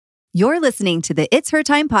You're listening to the It's Her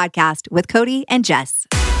Time podcast with Cody and Jess.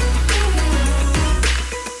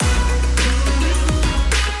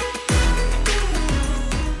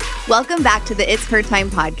 Welcome back to the It's Her Time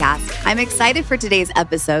podcast. I'm excited for today's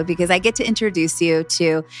episode because I get to introduce you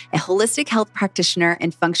to a holistic health practitioner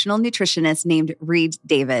and functional nutritionist named Reed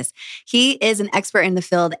Davis. He is an expert in the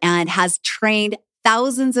field and has trained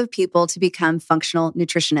thousands of people to become functional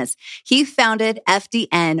nutritionists. He founded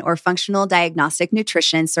FDN, or Functional Diagnostic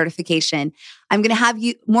Nutrition Certification. I'm going to have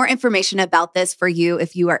more information about this for you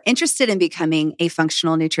if you are interested in becoming a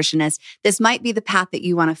functional nutritionist. This might be the path that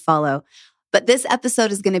you want to follow. But this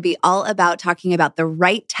episode is going to be all about talking about the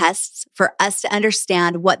right tests for us to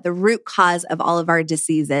understand what the root cause of all of our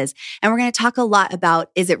disease is. And we're going to talk a lot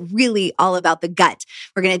about, is it really all about the gut?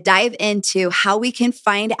 We're going to dive into how we can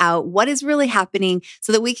find out what is really happening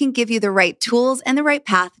so that we can give you the right tools and the right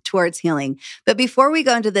path towards healing. But before we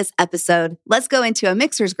go into this episode, let's go into a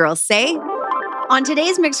Mixers Girls Say. On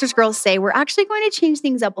today's Mixers Girls Say, we're actually going to change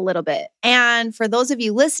things up a little bit. And for those of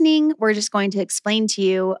you listening, we're just going to explain to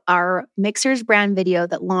you our Mixers brand video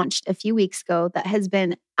that launched a few weeks ago that has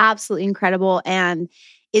been absolutely incredible and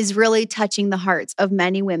is really touching the hearts of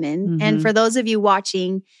many women. Mm-hmm. And for those of you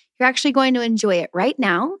watching, you're actually going to enjoy it right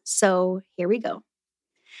now. So here we go.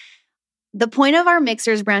 The point of our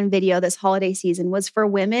Mixers brand video this holiday season was for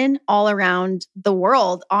women all around the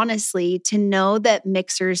world, honestly, to know that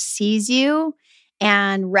Mixers sees you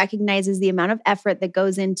and recognizes the amount of effort that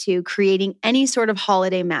goes into creating any sort of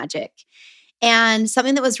holiday magic. And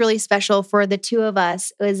something that was really special for the two of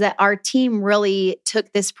us was that our team really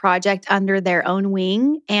took this project under their own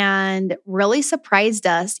wing and really surprised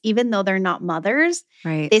us, even though they're not mothers.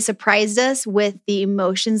 Right. They surprised us with the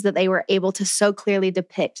emotions that they were able to so clearly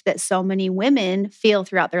depict that so many women feel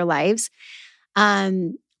throughout their lives.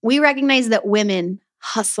 We recognize that women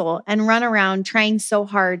hustle and run around trying so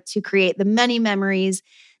hard to create the many memories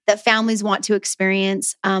that families want to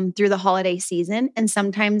experience through the holiday season. And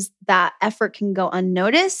sometimes that effort can go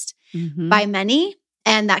unnoticed by many,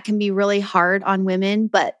 and that can be really hard on women.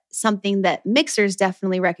 But something that Mixers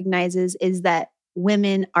definitely recognizes is that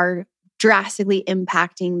women are drastically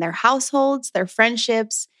impacting their households, their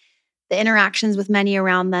friendships, the interactions with many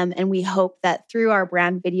around them. And we hope that through our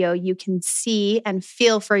brand video, you can see and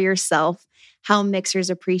feel for yourself how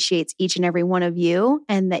Mixers appreciates each and every one of you,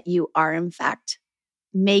 and that you are, in fact,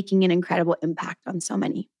 making an incredible impact on so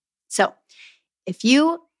many. So if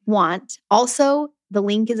you want, also, the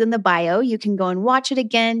link is in the bio. You can go and watch it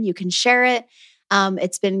again. You can share it.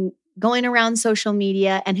 It's been going around social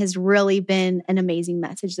media and has really been an amazing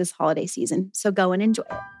message this holiday season. So go and enjoy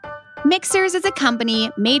it. Mixers is a company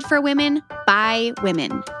made for women by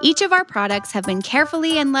women. Each of our products have been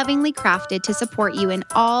carefully and lovingly crafted to support you in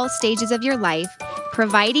all stages of your life,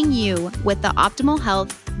 providing you with the optimal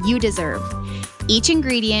health you deserve. Each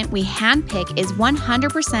ingredient we handpick is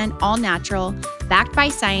 100% all natural, backed by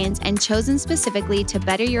science, and chosen specifically to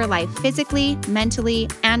better your life physically, mentally,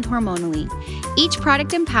 and hormonally. Each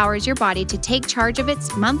product empowers your body to take charge of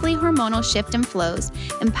its monthly hormonal shift and flows,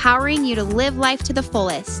 empowering you to live life to the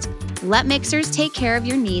fullest. Let Mixers take care of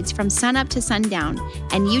your needs from sunup to sundown,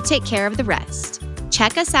 and you take care of the rest.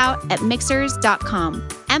 Check us out at mixers.com,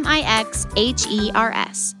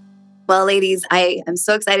 Mixhers. Well, ladies, I am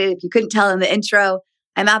so excited. If you couldn't tell in the intro,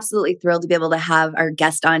 I'm absolutely thrilled to be able to have our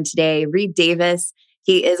guest on today, Reed Davis.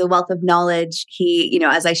 He is a wealth of knowledge. He,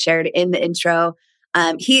 as I shared in the intro,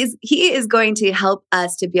 he is going to help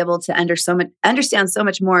us to be able to understand so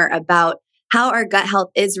much more about how our gut health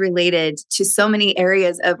is related to so many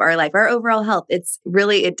areas of our life, our overall health.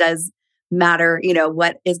 It does matter,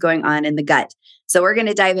 what is going on in the gut. So we're going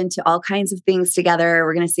to dive into all kinds of things together.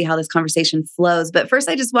 We're going to see how this conversation flows. But first,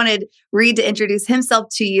 I just wanted Reed to introduce himself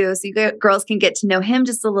to you so you girls can get to know him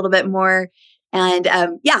just a little bit more. And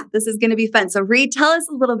this is going to be fun. So Reed, tell us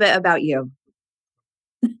a little bit about you.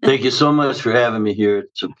 Thank you so much for having me here.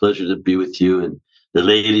 It's a pleasure to be with you and the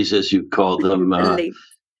ladies, as you called them.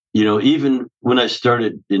 Even when I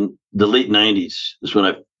started in the late 90s is when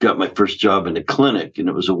I got my first job in a clinic, and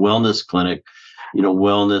it was a wellness clinic.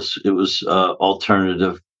 Wellness, it was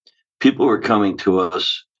alternative. People were coming to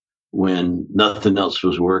us when nothing else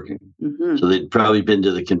was working. Mm-hmm. So they'd probably been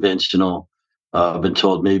to the conventional, been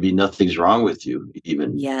told maybe nothing's wrong with you,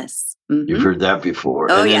 even. Yes. Mm-hmm. You've heard that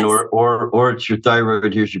before. Oh, and then, yes. or it's your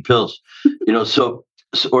thyroid, here's your pills.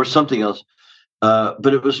 Or something else.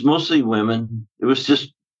 But it was mostly women. It was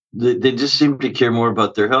just, they just seem to care more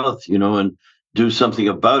about their health, and do something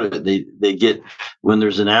about it. They get, when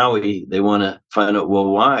there's an owie, they want to find out, well,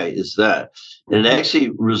 why is that? And it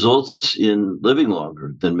actually results in living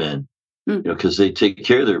longer than men, because they take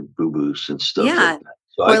care of their boo-boos and stuff. Yeah. Like that.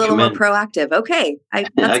 So We're a little more proactive. Okay. That's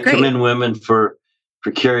great. I commend women for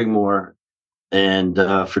caring more and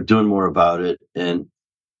for doing more about it. And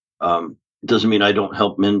it doesn't mean I don't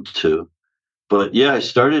help men too. But yeah, I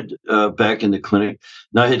started back in the clinic.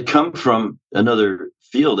 Now, I had come from another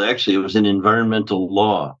field. Actually, it was in environmental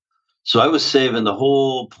law. So I was saving the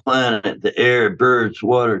whole planet, the air, birds,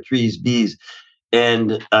 water, trees, bees.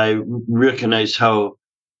 And I recognized how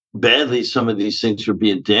badly some of these things were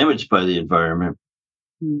being damaged by the environment.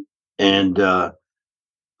 Mm. And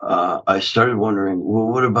I started wondering, well,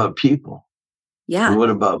 what about people? Yeah. And what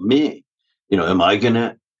about me? Am I going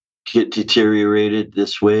to get deteriorated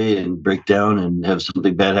this way and break down and have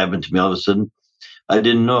something bad happen to me all of a sudden? I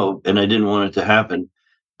didn't know, and I didn't want it to happen.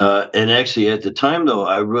 And actually, at the time, though,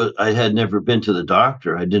 I had never been to the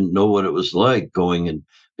doctor. I didn't know what it was like going and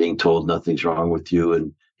being told nothing's wrong with you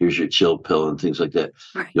and here's your chill pill and things like that.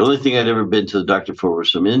 Right. The only thing I'd ever been to the doctor for were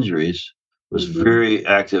some injuries. Was very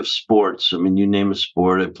active sports. I mean, you name a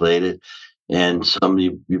sport, I played it, and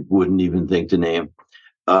somebody you wouldn't even think to name.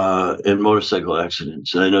 And motorcycle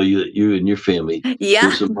accidents. And I know you and your family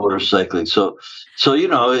do some motorcycling. So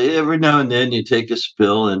every now and then you take a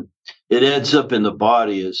spill, and it adds up in the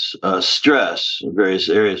body as stress in various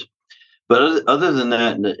areas. But other than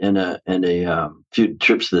that, and a few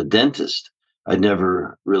trips to the dentist, I'd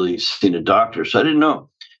never really seen a doctor, so I didn't know.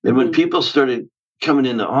 And when people started coming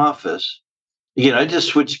in the office. Again, I just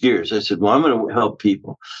switched gears. I said, well, I'm going to help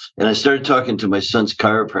people. And I started talking to my son's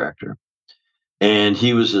chiropractor. And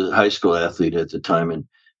he was a high school athlete at the time.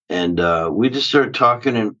 And we just started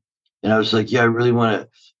talking. And I was like, yeah, I really want to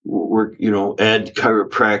work, add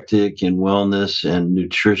chiropractic and wellness and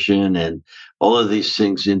nutrition and all of these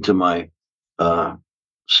things into my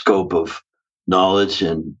scope of knowledge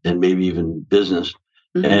and maybe even business.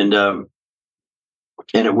 And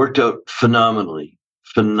it worked out phenomenally.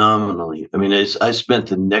 I mean, I spent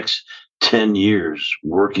the next 10 years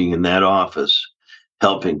working in that office,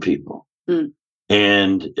 helping people.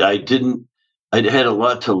 And I had a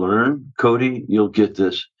lot to learn, Cody, you'll get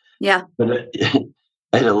this. Yeah. But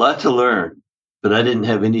I had a lot to learn, but I didn't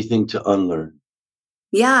have anything to unlearn.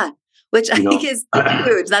 Yeah. Which I think is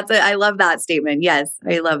huge. I love that statement. Yes.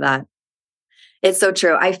 I love that. It's so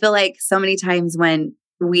true. I feel like so many times when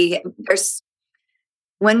we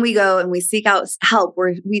go and we seek out help,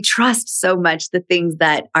 we trust so much the things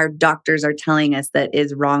that our doctors are telling us that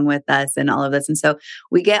is wrong with us and all of this. And so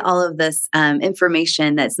we get all of this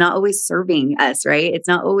information that's not always serving us, right? It's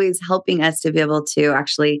not always helping us to be able to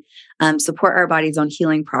actually support our body's own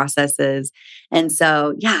healing processes. And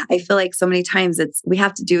so, yeah, I feel like so many times we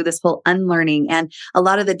have to do this whole unlearning. And a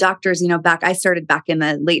lot of the doctors, I started back in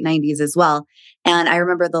the late 90s as well. And I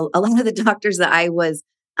remember a lot of the doctors that I was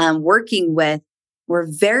working with were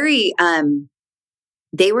very,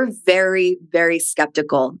 very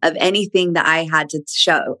skeptical of anything that I had to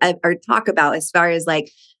show or talk about as far as like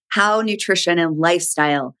how nutrition and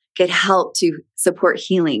lifestyle could help to support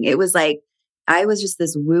healing. It was like, I was just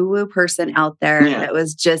this woo-woo person out there that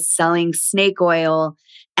was just selling snake oil.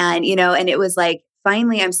 And, and it was like,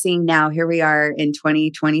 finally, I'm seeing now, here we are in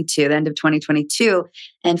 2022, the end of 2022.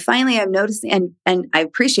 And finally, I'm noticing, and I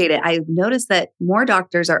appreciate it. I've noticed that more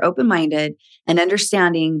doctors are open-minded and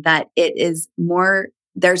understanding that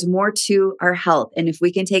there's more to our health. And if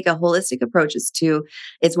we can take a holistic approach,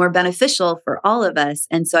 it's more beneficial for all of us.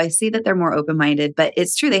 And so I see that they're more open-minded, but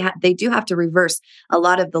it's true. They do have to reverse a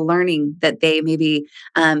lot of the learning that they maybe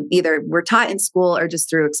either were taught in school or just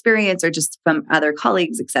through experience or just from other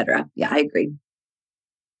colleagues, et cetera. Yeah, I agree.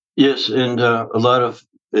 Yes, and a lot of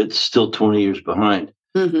it's still 20 years behind.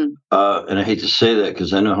 And I hate to say that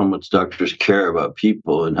because I know how much doctors care about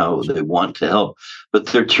people and how they want to help. But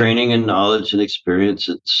their training and knowledge and experience,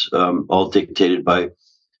 it's all dictated by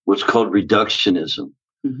what's called reductionism.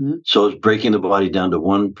 So it's breaking the body down to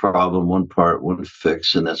one problem, one part, one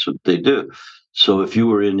fix, and that's what they do. So if you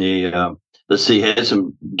were in let's say you had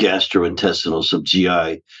some gastrointestinal, some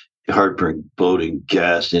GI, heartburn, bloating,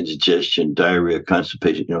 gas, indigestion, diarrhea,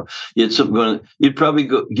 constipation, you had something going on, you'd probably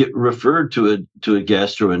get referred to a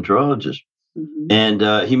gastroenterologist. And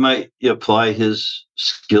he might apply his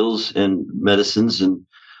skills and medicines and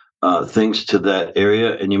things to that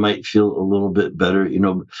area, and you might feel a little bit better,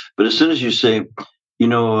 But as soon as you say,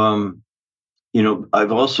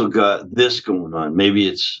 I've also got this going on. Maybe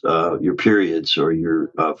it's your periods or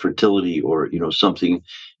your fertility or, something.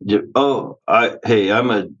 Oh,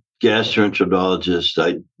 I'm a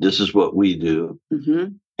gastroenterologist. This is what we do.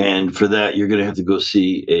 And for that, you're going to have to go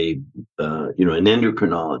see an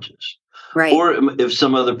endocrinologist. Right. Or if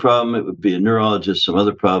some other problem, it would be a neurologist. Some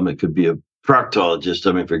other problem, it could be a proctologist.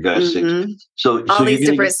 I mean, for God's Mm-hmm. sake. So all these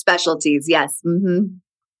different specialties. Yes. Mm-hmm.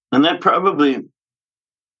 And that probably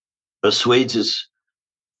assuages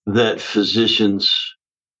that physician's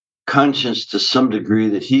conscience to some degree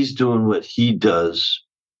that he's doing what he does.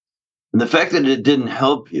 And the fact that it didn't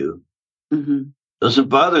help you Mm-hmm. doesn't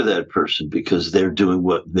bother that person because they're doing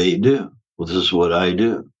what they do. Well, this is what I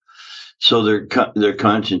do. So their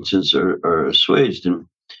consciences are assuaged.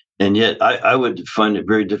 And yet I would find it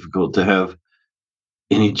very difficult to have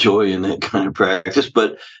any joy in that kind of practice.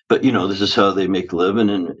 But this is how they make a living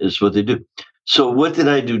and it's what they do. So what did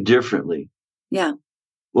I do differently? Yeah.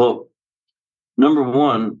 Well, number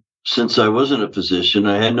one, since I wasn't a physician,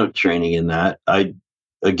 I had no training in that. I,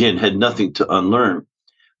 again, had nothing to unlearn.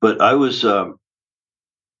 But I was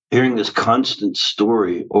hearing this constant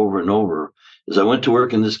story over and over as I went to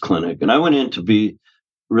work in this clinic. And I went in to be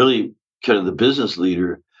really kind of the business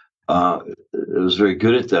leader. I was very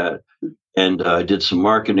good at that. And I did some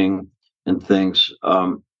marketing and things.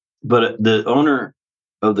 But the owner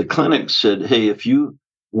of the clinic said, hey, if you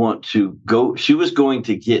want to go, she was going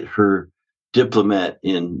to get her diplomate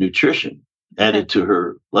in nutrition added to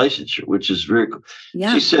her licensure, which is very cool.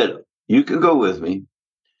 Yeah. She said, you can go with me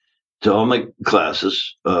to all my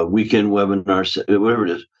classes, weekend webinars, whatever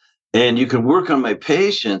it is, and you can work on my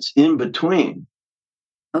patients in between.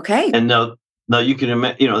 Okay. And now you can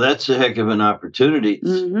imagine, that's a heck of an opportunity.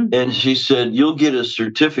 Mm-hmm. And she said, you'll get a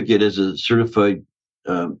certificate as a certified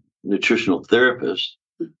nutritional therapist.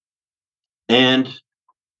 And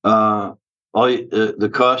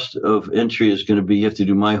the cost of entry is going to be, you have to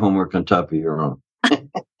do my homework on top of your own. You're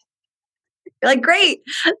like, great.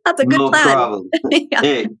 That's a good plan. No problem. Yeah.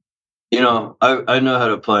 Hey, I know how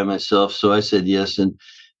to apply myself. So I said yes. And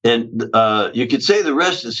you could say the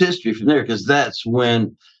rest is history from there, because that's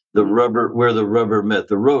when where the rubber met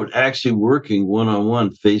the road, actually working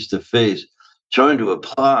one-on-one, face-to-face, trying to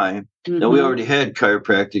apply. Mm-hmm. Now, we already had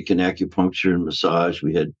chiropractic and acupuncture and massage.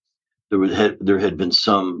 There had been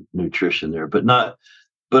some nutrition there, but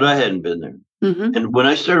I hadn't been there. Mm-hmm. And when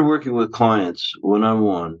I started working with clients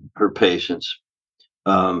one-on-one, her patients,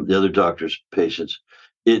 the other doctor's patients,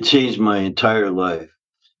 it changed my entire life.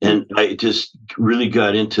 And I just really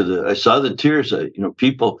got into I saw the tears,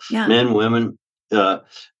 people, men, women,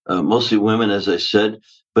 mostly women, as I said,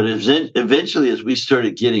 but eventually as we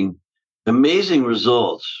started getting amazing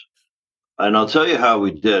results, and I'll tell you how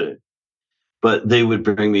we did it, but they would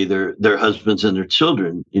bring me their husbands and their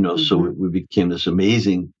children, mm-hmm. So we became this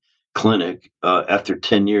amazing clinic. After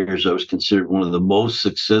 10 years, I was considered one of the most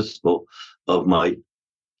successful of my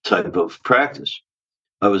type of practice.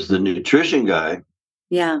 I was the nutrition guy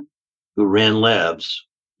who ran labs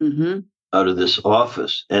mm-hmm. out of this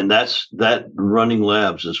office. And that running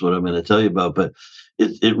labs is what I'm going to tell you about. But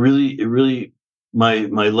it really, my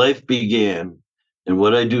life began, and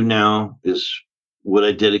what I do now is what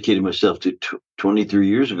I dedicated myself to 23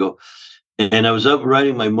 years ago. And I was up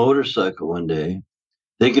riding my motorcycle one day,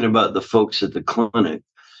 thinking about the folks at the clinic.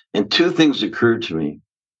 And two things occurred to me.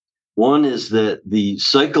 One is that the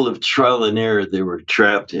cycle of trial and error they were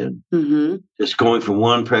trapped in, mm-hmm. just going from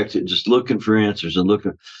one practice, just looking for answers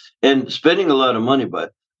and spending a lot of money.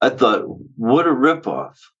 But I thought, what a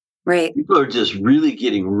ripoff. Right. People are just really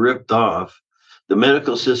getting ripped off. The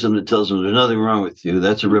medical system that tells them there's nothing wrong with you,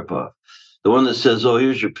 that's a ripoff. The one that says, oh,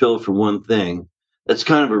 here's your pill for one thing, that's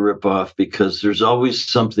kind of a ripoff, because there's always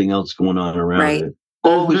something else going on around it.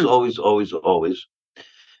 Always, mm-hmm. always.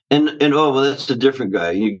 And oh, well, that's a different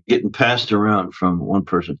guy. You're getting passed around from one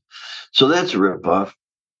person. So that's a ripoff.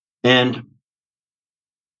 And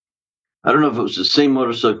I don't know if it was the same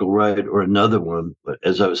motorcycle ride or another one, but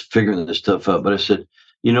as I was figuring this stuff out, but I said,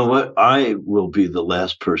 you know what? I will be the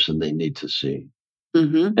last person they need to see.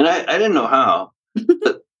 Mm-hmm. And I didn't know how,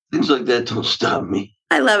 but things like that don't stop me.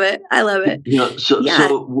 I love it.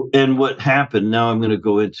 So, and what happened, now I'm going to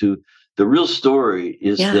go into the real story,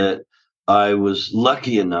 is that I was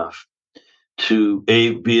lucky enough to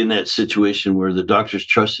be in that situation where the doctors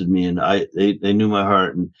trusted me, and they knew my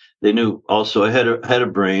heart, and they knew also I had a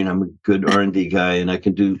brain. I'm a good R&D guy, and I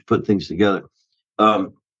can put things together. I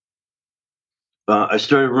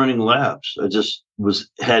started running labs. I just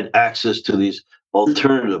had access to these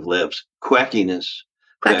alternative labs, quacky labs.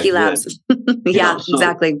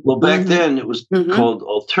 Exactly. Well, back then it was called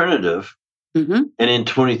alternative. Mm-hmm. And in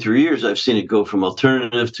 23 years, I've seen it go from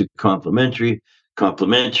alternative to complementary.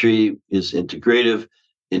 Complementary is integrative.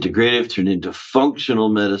 Integrative turned into functional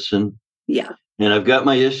medicine. Yeah. And I've got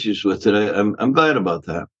my issues with it. I'm glad about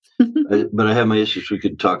that. But I have my issues we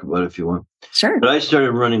could talk about if you want. Sure. But I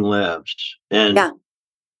started running labs, and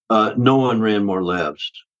no one ran more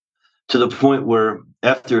labs. to the point where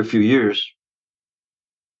after a few years,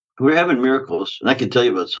 we're having miracles, and I can tell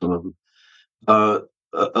you about some of them.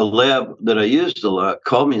 A lab that I used a lot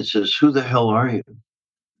called me and says, "Who the hell are you?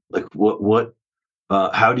 Like, what?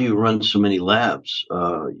 How do you run so many labs?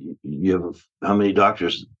 You have how many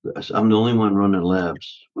doctors?" I said, "I'm the only one running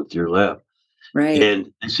labs with your lab." Right.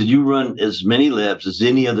 And they said, "You run as many labs as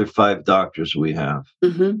any other 5 doctors we have."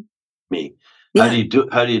 Mm-hmm. Me. Yeah.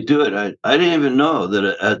 How do you do it? I didn't even know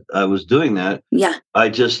that I was doing that. Yeah. I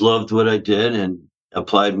just loved what I did and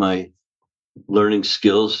applied my learning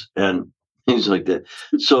skills and things like that.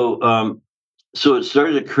 So it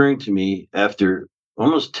started occurring to me after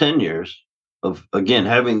almost 10 years of, again,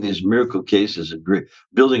 having these miracle cases and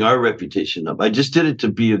building our reputation up. I just did it to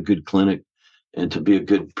be a good clinic and to be a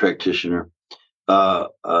good practitioner.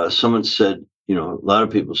 Someone said, a lot of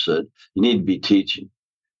people said, you need to be teaching.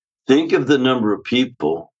 Think of the number of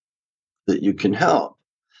people that you can help.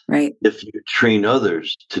 Right. If you train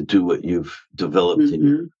others to do what you've developed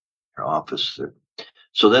in your office there.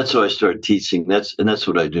 So that's how I started teaching. That's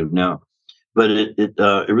what I do now. But it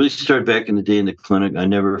really started back in the day in the clinic. I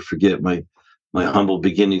never forget my humble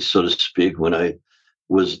beginnings, so to speak, when I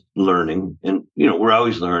was learning. And we're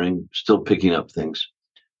always learning, still picking up things.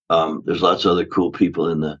 There's lots of other cool people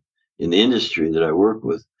in the industry that I work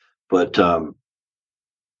with, but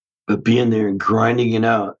being there and grinding it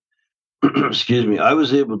out, excuse me, I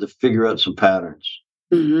was able to figure out some patterns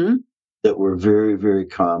that were very, very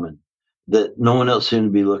common that no one else seemed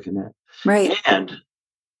to be looking at. Right. And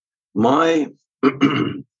my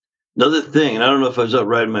another thing, and I don't know if I was out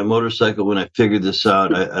riding my motorcycle when I figured this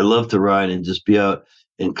out. I love to ride and just be out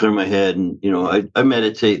and clear my head, and I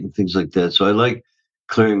meditate and things like that. So I like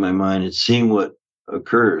clearing my mind and seeing what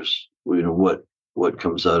occurs. What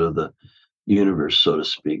comes out of the universe, so to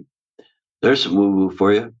speak. There's some woo-woo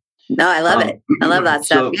for you. No, I love it. I love that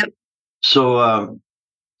stuff. So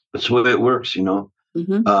that's the way it works,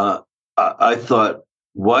 I thought,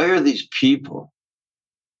 why are these people,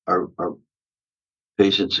 our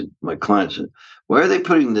patients and my clients, why are they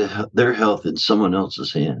putting their health in someone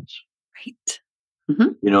else's hands? Right.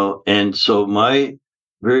 And so my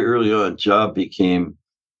very early on job became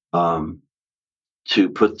to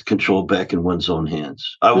put the control back in one's own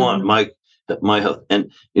hands. I want my health.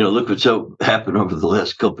 And, look what's happened over the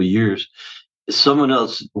last couple of years. If someone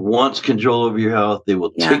else wants control over your health, they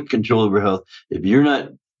will take control over your health. If you're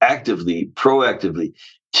not proactively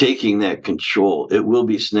taking that control, it will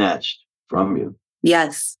be snatched from you.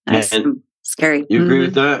 Yes. That's scary. You agree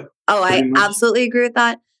with that? Oh, I absolutely agree with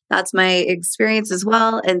that. That's my experience as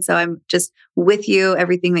well. And so I'm just with you,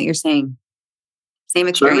 everything that you're saying. Same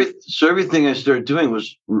experience. So everything I started doing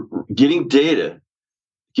was getting data,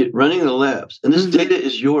 running the labs. And this data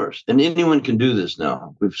is yours. And anyone can do this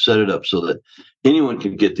now. We've set it up so that anyone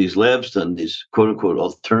can get these labs done, these quote unquote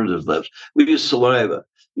alternative labs. We use saliva,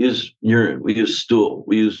 we use urine, we use stool,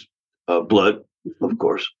 we use blood, of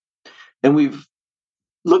course. And we've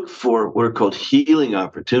looked for what are called healing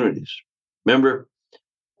opportunities. Remember,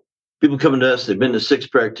 people coming to us, they've been to 6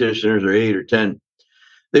 practitioners or 8 or 10.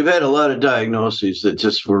 They've had a lot of diagnoses that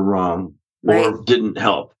just were wrong or didn't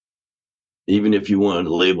help, even if you wanted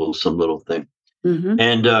to label some little thing.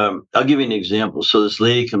 And I'll give you an example. So this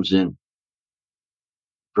lady comes in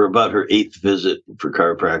for about her 8th visit for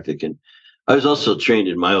chiropractic. And I was also trained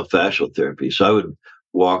in myofascial therapy. So I would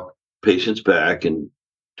walk patients back and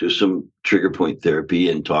do some trigger point therapy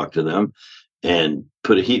and talk to them and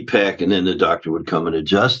put a heat pack. And then the doctor would come and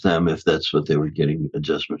adjust them if that's what they were getting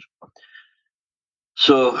adjustments for.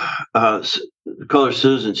 So call her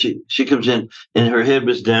Susan. She comes in and her head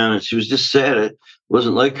was down and she was just sad. It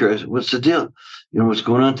wasn't like her. I said, "What's the deal? What's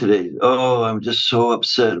going on today?" "Oh, I'm just so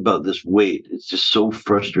upset about this weight. It's just so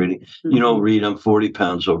frustrating. Reed, I'm 40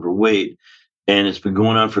 pounds overweight. And it's been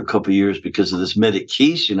going on for a couple of years because of this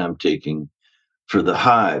medication I'm taking for the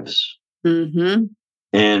hives."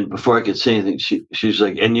 And before I could say anything, she's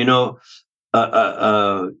like, "And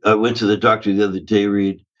I went to the doctor the other day,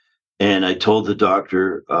 Reed, and I told the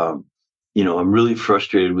doctor, I'm really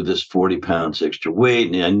frustrated with this 40 pounds extra weight.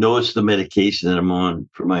 And I know it's the medication that I'm on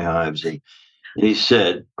for my hives." And he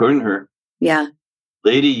said, according to her,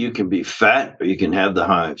 "Lady, you can be fat or you can have the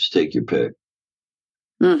hives. Take your pick."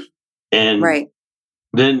 And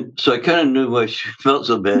then, so I kind of knew why she felt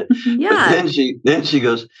so bad. But then she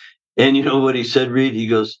goes, "And you know what he said, Reed?" He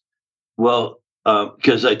goes, "Well,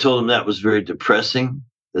 because I told him that was very depressing.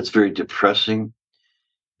 That's very depressing."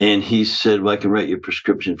 And he said, "Well, I can write you a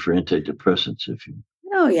prescription for antidepressants if you."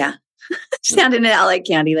 Oh, yeah. Just handing it out like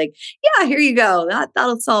candy. Like, yeah, here you go.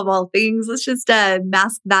 That'll solve all things. Let's just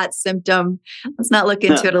mask that symptom. Let's not look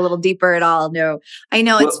into it a little deeper at all. No, I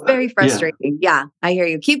know it's very frustrating. Yeah, I hear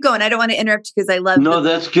you. Keep going. I don't want to interrupt because I love. No,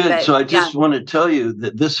 that's good. So I just want to tell you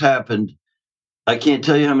that this happened. I can't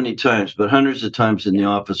tell you how many times, but hundreds of times in the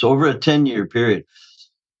office over a 10-year period.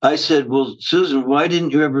 I said, well, Susan, why didn't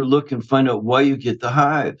you ever look and find out why you get the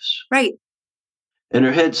hives? Right. And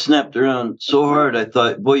her head snapped around so hard, I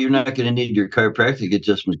thought, boy, you're not going to need your chiropractic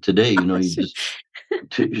adjustment today. You know, you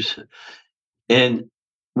just, and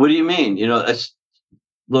what do you mean? You know, that's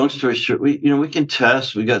long story short, we can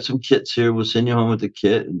test. We got some kits here. We'll send you home with the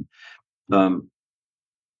kit. And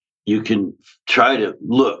you can try to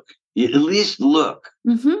look, at least look.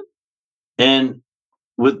 Mm-hmm. And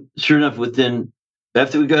sure enough,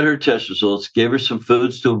 after we got her test results, gave her some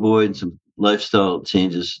foods to avoid and some lifestyle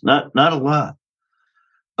changes. Not a lot.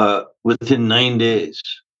 Within 9 days,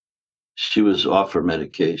 she was off her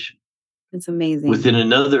medication. It's amazing. Within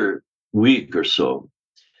another week or so,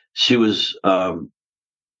 she was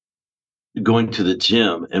going to the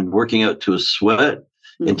gym and working out to a sweat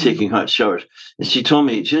and taking hot showers. And she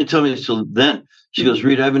didn't tell me until then. She goes,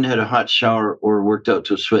 Reed, I haven't had a hot shower or worked out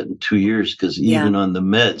to a sweat in 2 years because even on the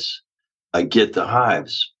meds, I get the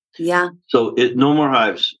hives. Yeah. So no more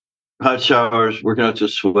hives. Hot showers, working out to a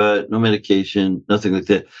sweat, no medication, nothing like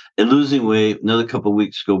that. And losing weight, another couple of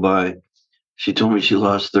weeks go by. She told me she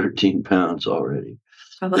lost 13 pounds already.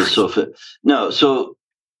 So fit. No, so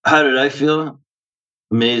how did I feel?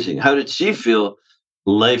 Amazing. How did she feel?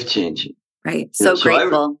 Life-changing. Right. So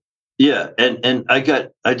grateful. And I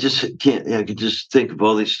could just think of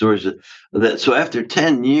all these stories of that. So after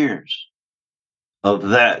 10 years of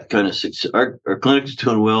that kind of success, our clinic is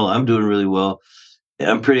doing well. I'm doing really well.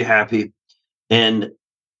 I'm pretty happy. And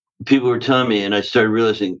people were telling me, and I started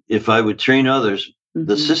realizing if I would train others,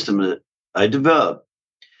 the system that I developed,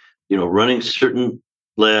 running certain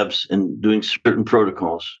labs and doing certain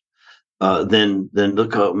protocols, then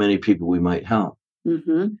look how many people we might help.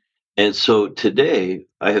 Mm-hmm. And so today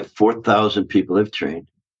I have 4,000 people I've trained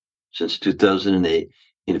since 2008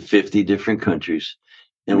 in 50 different countries.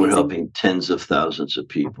 And we're helping tens of thousands of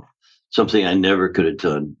people, something I never could have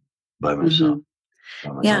done by myself.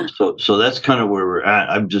 Yeah. So that's kind of where we're at.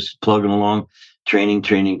 I'm just plugging along, training.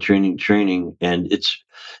 And it's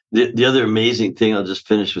the other amazing thing. I'll just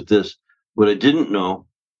finish with this. What I didn't know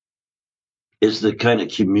is the kind of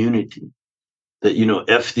community that,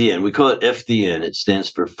 FDN, we call it FDN. It stands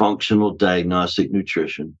for Functional Diagnostic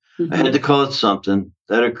Nutrition. I had to call it something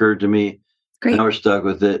that occurred to me. Great. Now we're stuck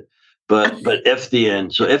with it. But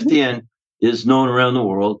FDN. So FDN is known around the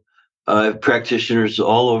world. I have practitioners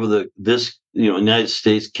all over United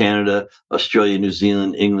States, Canada, Australia, New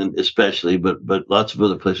Zealand, England, especially, but lots of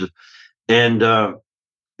other places. And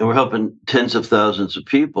we're helping tens of thousands of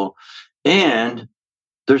people. And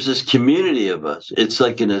there's this community of us. It's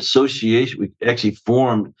like an association. We actually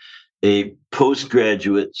formed a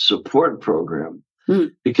postgraduate support program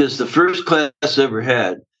because the first class I ever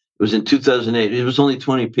had was in 2008. It was only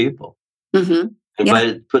 20 people.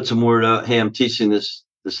 Invited, put some word out. Hey, I'm teaching this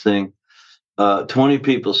thing. 20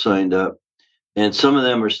 people signed up, and some of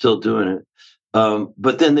them are still doing it.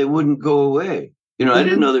 But then they wouldn't go away. I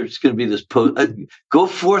didn't know there's going to be this go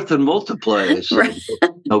forth and multiply. Right.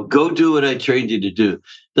 Go do what I trained you to do.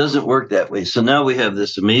 Doesn't work that way. So now we have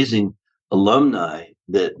this amazing alumni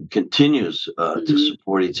that continues to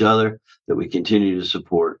support each other, that we continue to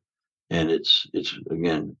support. And it's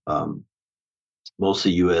again,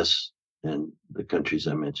 mostly U.S. and the countries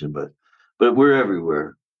I mentioned, but we're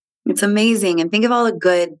everywhere. It's amazing. And think of all the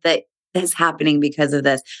good that is happening because of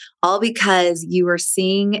this, all because you were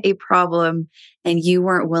seeing a problem and you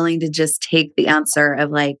weren't willing to just take the answer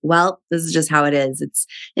of like, well, this is just how it is.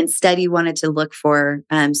 Instead, you wanted to look for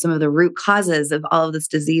some of the root causes of all of this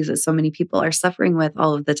disease that so many people are suffering with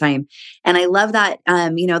all of the time. And I love that,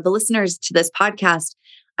 the listeners to this podcast,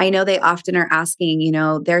 I know they often are asking,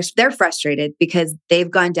 they're frustrated because they've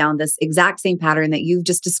gone down this exact same pattern that you've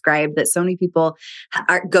just described that so many people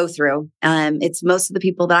go through. It's most of the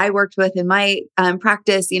people that I worked with in my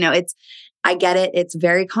practice, I get it. It's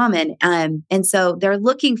very common. And so they're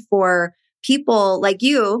looking for people like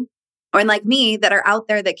you or like me that are out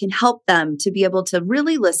there that can help them to be able to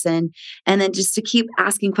really listen and then just to keep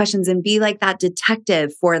asking questions and be like that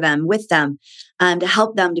detective for them, with them, to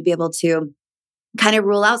help them to be able to kind of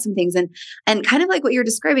rule out some things and kind of like what you're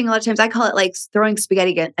describing. A lot of times I call it like throwing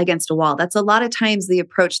spaghetti against a wall. That's a lot of times the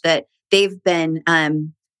approach that they've been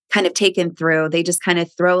kind of taken through. They just kind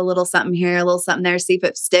of throw a little something here, a little something there, see if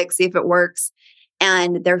it sticks, see if it works.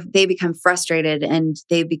 and they become frustrated, and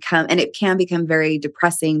it can become very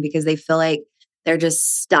depressing because they feel like they're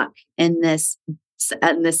just stuck in this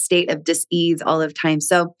state of dis-ease all of the time.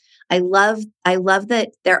 So I love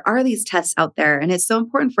that there are these tests out there, and it's so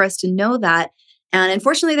important for us to know that. And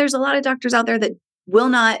unfortunately, there's a lot of doctors out there that will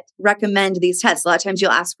not recommend these tests. A lot of times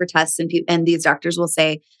you'll ask for tests and these doctors will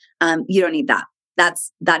say, you don't need that.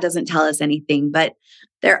 That doesn't tell us anything. But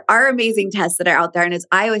there are amazing tests that are out there. And as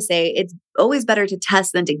I always say, it's always better to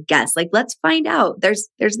test than to guess. Like, let's find out. There's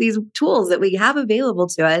these tools that we have available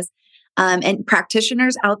to us, and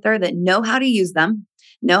practitioners out there that know how to use them,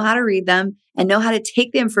 know how to read them, and know how to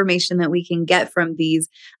take the information that we can get from these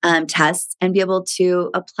tests and be able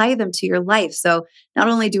to apply them to your life. So not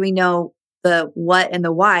only do we know the what and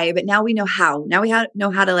the why, but now we know how. Now we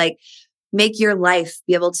know how to like make your life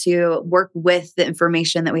be able to work with the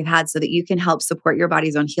information that we've had so that you can help support your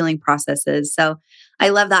body's own healing processes. So I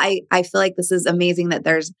love that. I feel like this is amazing that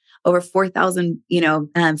there's over 4,000,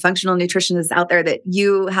 functional nutritionists out there that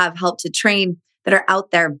you have helped to train that are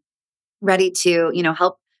out there ready to,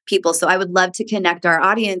 help people. So I would love to connect our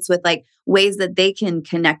audience with like ways that they can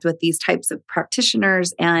connect with these types of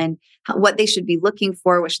practitioners and what they should be looking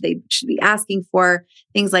for, what they should be asking for,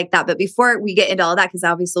 things like that. But before we get into all that, because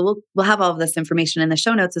obviously we'll have all of this information in the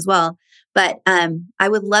show notes as well. But I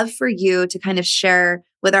would love for you to kind of share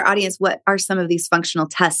with our audience what are some of these functional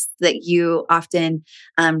tests that you often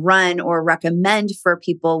run or recommend for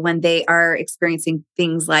people when they are experiencing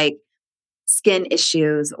things like skin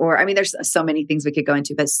issues, or there's so many things we could go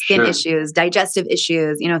into, but skin issues, digestive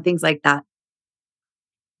issues, things like that.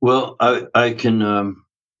 Well, I can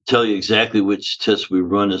tell you exactly which tests we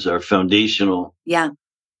run as our foundational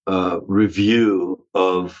review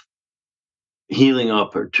of healing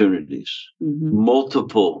opportunities,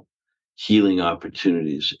 multiple healing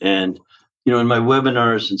opportunities. And, in my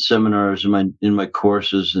webinars and seminars, in my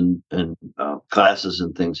courses and classes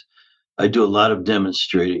and things, I do a lot of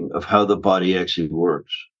demonstrating of how the body actually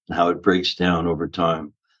works and how it breaks down over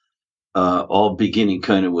time, all beginning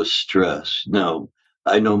kind of with stress. Now,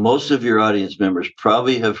 I know most of your audience members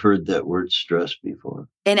probably have heard that word stress before.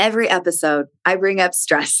 In every episode, I bring up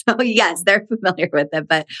stress. So yes, they're familiar with it,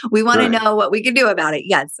 but we want to know what we can do about it.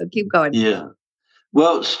 Yes, so keep going. Yeah.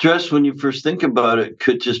 Well, stress, when you first think about it,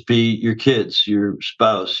 could just be your kids, your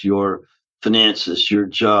spouse, your finances, your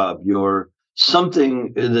job, your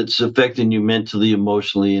something that's affecting you mentally,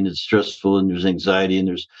 emotionally, and it's stressful, and there's anxiety, and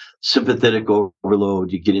there's sympathetic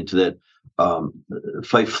overload. You get into that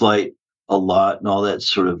fight, flight a lot, and all that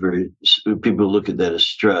sort of people look at that as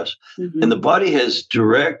stress. And the body has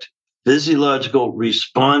direct physiological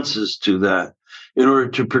responses to that in order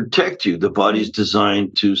to protect you. The body's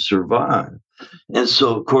designed to survive. And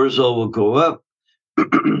so cortisol will go up,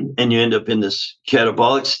 and you end up in this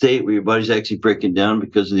catabolic state where your body's actually breaking down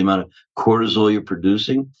because of the amount of cortisol you're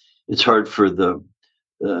producing. It's hard for the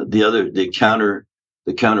counter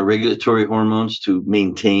regulatory hormones to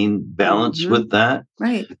maintain balance with that.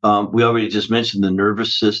 Right. We already just mentioned the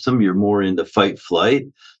nervous system. You're more in the fight flight.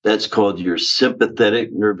 That's called your sympathetic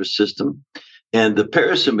nervous system. And the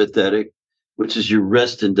parasympathetic, which is your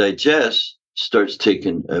rest and digest, starts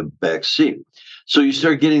taking a back seat. So you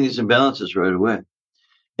start getting these imbalances right away.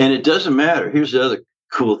 And it doesn't matter. Here's the other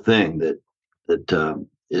cool thing that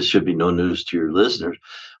it should be no news to your listeners,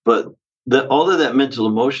 but all of that mental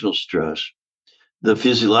emotional stress, the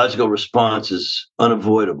physiological response is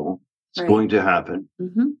unavoidable. It's going to happen.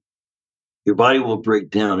 Your body will break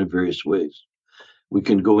down in various ways. We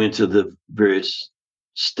can go into the various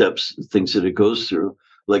steps, things that it goes through,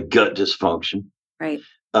 like gut dysfunction. Right.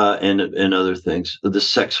 And other things. The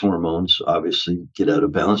sex hormones obviously get out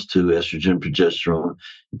of balance too. Estrogen, progesterone.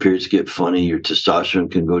 Periods get funny. Your testosterone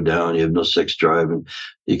can go down. You have no sex drive, and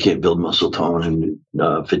you can't build muscle tone,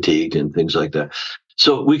 and fatigued and things like that.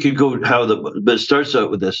 So we could go but it starts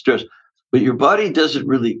out with that stress. But your body doesn't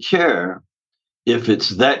really care if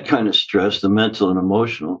it's that kind of stress, the mental and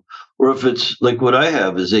emotional, or if it's like what I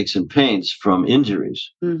have is aches and pains from injuries.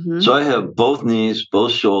 So I have both knees,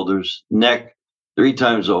 both shoulders, neck, 3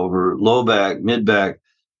 times over, low back, mid back.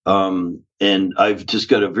 And I've just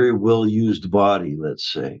got a very well-used body,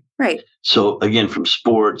 let's say. Right. So again, from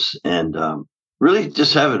sports and really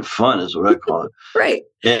just having fun is what I call it. Right.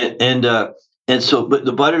 And so, but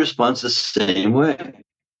the body responds the same way.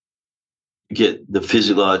 You get the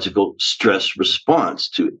physiological stress response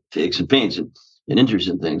to aches and pains and injuries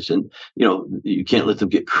and things. And, you can't let them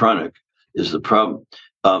get chronic is the problem.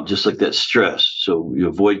 Just like that stress. So you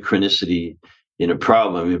avoid chronicity in a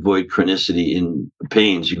problem, you avoid chronicity in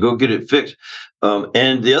pains, you go get it fixed.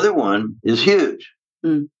 And the other one is huge.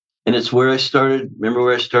 And it's where I started. Remember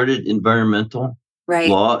where I started? Environmental.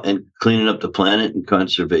 law and cleaning up the planet and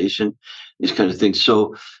conservation, these kind of things.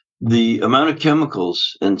 So the amount of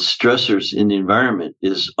chemicals and stressors in the environment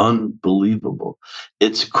is unbelievable.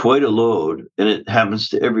 It's quite a load, and it happens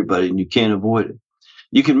to everybody, and you can't avoid it.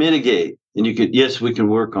 You can mitigate, and yes, we can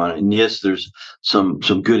work on it. And yes, there's some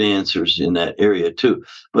good answers in that area too.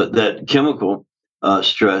 But that chemical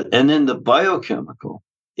stress, and then the biochemical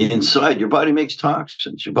inside your body makes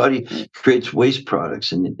toxins. Your body creates waste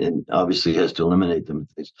products, and obviously has to eliminate them.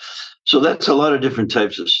 So that's a lot of different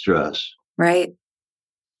types of stress. Right.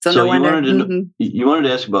 So no you wanted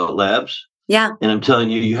to ask about labs? Yeah. And I'm telling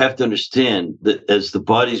you, you have to understand that as the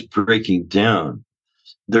body's breaking down,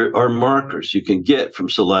 there are markers you can get from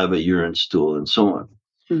saliva, urine, stool, and so on.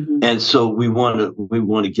 Mm-hmm. And so we want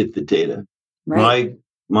to get the data. Right.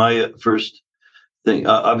 My first thing,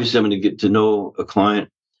 obviously, I'm going to get to know a client.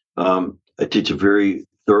 I teach a very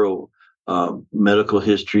thorough medical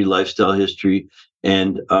history, lifestyle history,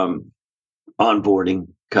 and onboarding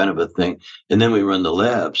kind of a thing. And then we run the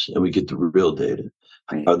labs and we get the real data.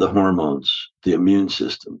 Right. Are the hormones, the immune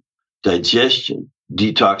system, digestion,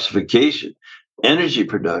 detoxification, energy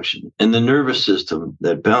production, and the nervous system,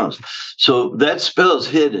 that balance. So that spells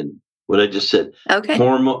hidden, what I just said. Okay.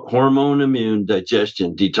 Hormone, immune,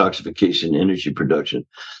 digestion, detoxification, energy production,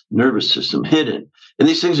 nervous system, hidden. And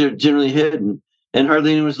these things are generally hidden, and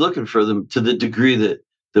hardly anyone's looking for them to the degree that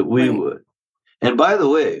we would. And by the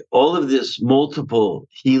way, all of this multiple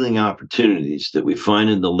healing opportunities that we find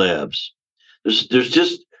in the labs, there's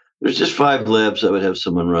just 5 labs I would have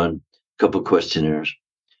someone run, a couple of questionnaires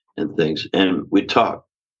and things, and we talk.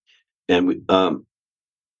 And we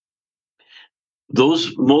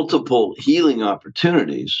those multiple healing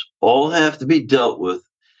opportunities all have to be dealt with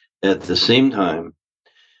at the same time,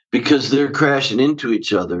 because they're crashing into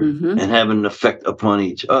each other and having an effect upon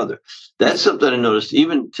each other. That's something I noticed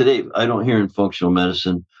even today. I don't hear in functional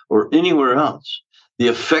medicine or anywhere else the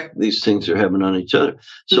effect these things are having on each other.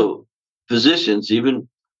 So physicians, even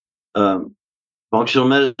functional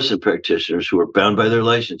medicine practitioners who are bound by their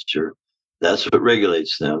licensure, that's what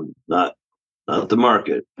regulates them, not the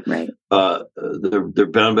market. Right. They're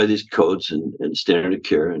bound by these codes and standard of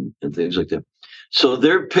care and things like that. So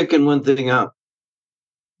they're picking one thing up.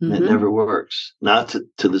 It never works, not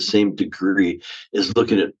to the same degree as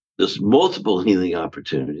looking at this multiple healing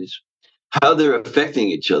opportunities, how they're affecting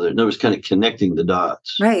each other. In other words, kind of connecting the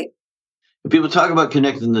dots. Right. When people talk about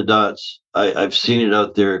connecting the dots, I've seen it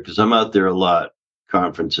out there because I'm out there a lot,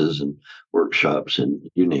 conferences and workshops and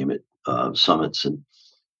you name it, summits and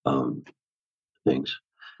things.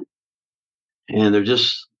 And they're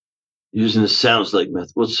just using the sounds like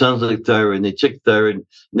method. Well, it sounds like thyroid, and they check thyroid and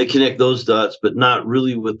they connect those dots, but not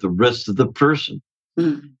really with the rest of the person.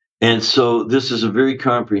 And so this is a very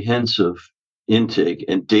comprehensive intake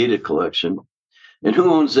and data collection. And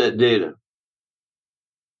who owns that data?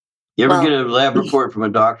 You ever get a lab report from a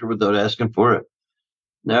doctor without asking for it?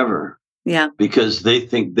 Never. Yeah. Because they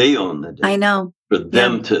think they own the data. I know. For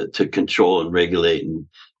them to control and regulate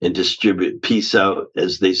and distribute, piece out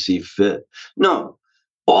as they see fit. No.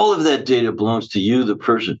 All of that data belongs to you, the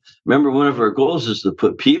person. Remember, one of our goals is to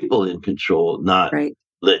put people in control, not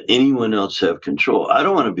let anyone else have control. I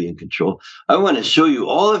don't want to be in control. I want to show you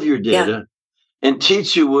all of your data and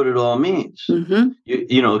teach you what it all means.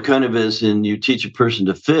 You know, kind of as in you teach a person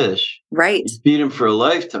to fish, right? Feed them for a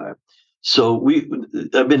lifetime. So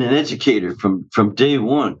I've been an educator from day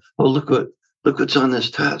one. Well, look what's on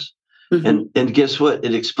this test, and guess what?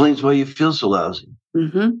 It explains why you feel so lousy.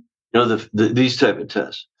 You know, these type of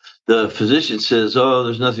tests. The physician says, "Oh,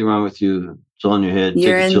 there's nothing wrong with you. It's all in your head.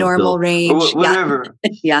 You're in normal range, or whatever."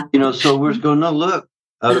 Yeah. You know, so we're going, "No, look,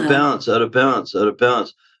 out of balance, out of balance, out of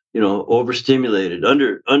balance." You know, overstimulated,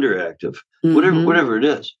 underactive, whatever it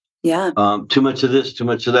is. Yeah. Too much of this, too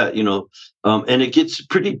much of that. You know, and it gets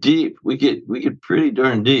pretty deep. We get pretty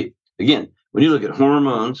darn deep. Again, when you look at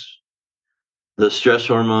hormones, the stress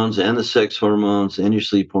hormones and the sex hormones and your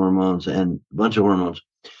sleep hormones and a bunch of hormones.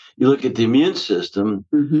 You look at the immune system,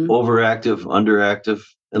 overactive, underactive,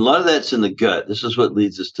 and a lot of that's in the gut. This is what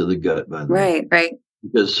leads us to the gut, by the way. Right.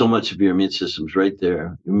 Because so much of your immune system's right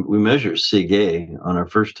there. We measure SIG-A on our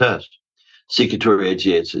first test. Secretory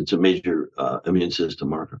IgA, it's a major immune system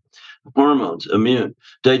marker. Hormones, immune,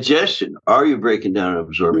 digestion. Are you breaking down and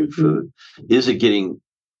absorbing food? Is it getting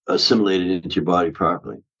assimilated into your body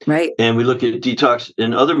properly? Right. And we look at detox,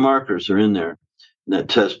 and other markers are in there. That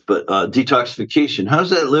test, but detoxification.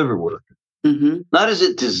 How's that liver work? Not is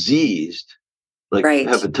it diseased, like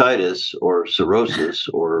hepatitis or cirrhosis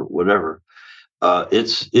or whatever.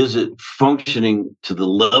 Is it functioning to the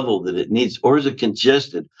level that it needs, or is it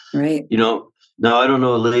congested? Right. You know, Now, I don't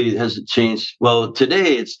know a lady that hasn't changed. Well,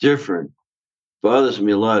 today it's different. Bothers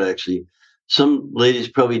me a lot, actually. Some ladies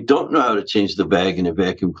probably don't know how to change the bag in a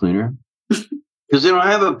vacuum cleaner because they don't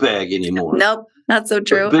have a bag anymore. Nope, not so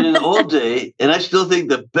true. But in the old day, and I still think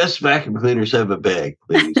the best vacuum cleaners have a bag,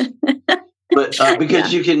 ladies. But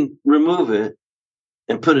because you can remove it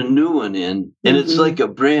and put a new one in, and it's like a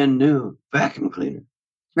brand new vacuum cleaner.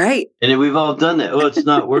 Right. And we've all done that. Oh, it's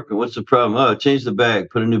not working. What's the problem? Oh, change the bag,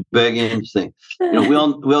 put a new bag in. Thing. We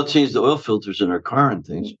all change the oil filters in our car and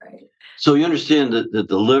things. Right. So you understand that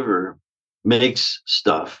the liver makes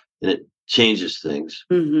stuff and it changes things,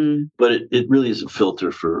 but it really is a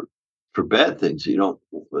filter for bad things.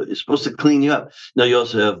 It's supposed to clean you up. Now you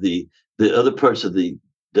also have the other parts of the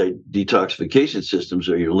detoxification systems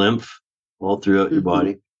are your lymph all throughout your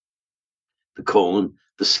body, the colon,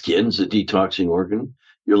 the skin's a detoxing organ.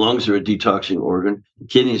 Your lungs are a detoxing organ,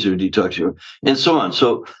 kidneys are a detoxing organ, and so on.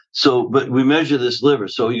 But we measure this liver.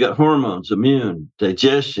 So you got hormones, immune,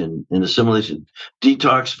 digestion, and assimilation,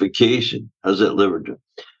 detoxification. How's that liver do?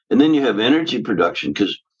 And then you have energy production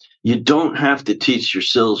because you don't have to teach your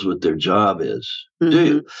cells what their job is, do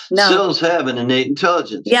you? No. Cells have an innate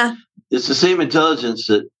intelligence. Yeah. It's the same intelligence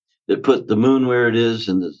that put the moon where it is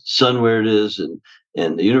and the sun where it is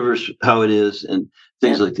and the universe how it is and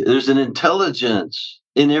things like that. There's an intelligence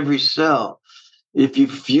in every cell. If you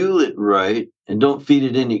fuel it right and don't feed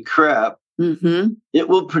it any crap, it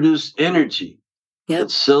will produce energy. Yep.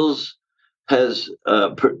 But cells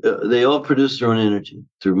they all produce their own energy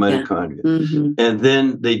through mitochondria. And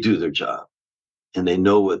then they do their job. And they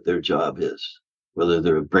know what their job is, whether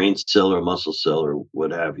they're a brain cell or a muscle cell or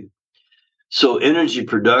what have you. So energy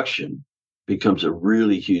production becomes a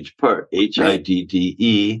really huge part.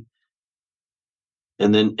 HIDDE.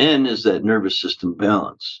 And then N is that nervous system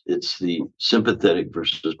balance. It's the sympathetic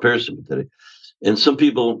versus parasympathetic. And some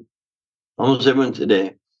people, almost everyone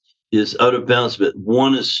today, is out of balance, but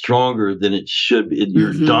one is stronger than it should be.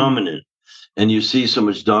 You're dominant. And you see so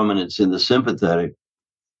much dominance in the sympathetic.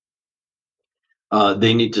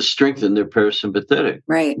 They need to strengthen their parasympathetic.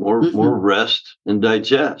 Right. More rest and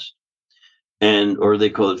digest. Or they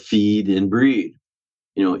call it feed and breed.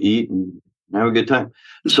 Eat and have a good time.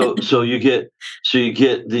 So you get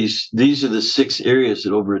these are the 6 areas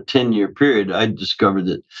that over a 10-year period I discovered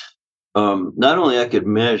that not only I could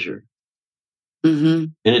measure,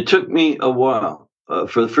 and it took me a while.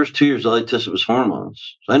 For the first 2 years, all I tested was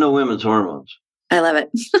hormones. So I know women's hormones. I love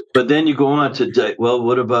it. But then you go on to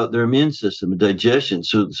what about their immune system and digestion?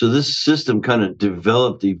 So this system kind of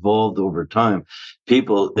evolved over time.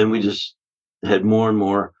 And we just had more and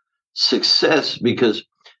more success because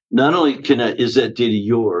not only is that data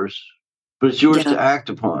yours, but it's yours to act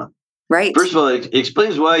upon. Right. First of all, it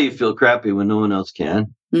explains why you feel crappy when no one else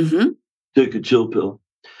can. Take a chill pill.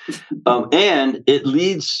 And it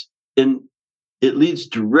leads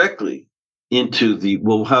directly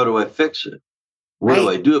into how do I fix it? What do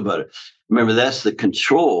I do about it? Remember, that's the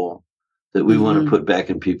control that we want to put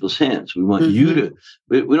back in people's hands. We want you to,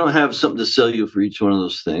 we don't have something to sell you for each one of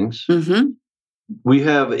those things. We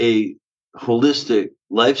have a holistic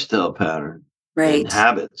lifestyle pattern and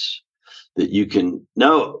habits that you can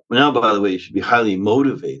now, by the way, you should be highly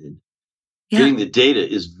motivated. Getting the data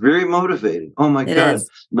is very motivating. Oh my God.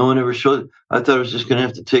 No one ever showed it. I thought I was just going to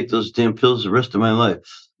have to take those damn pills the rest of my life.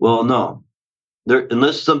 Well, no.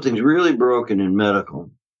 Unless something's really broken in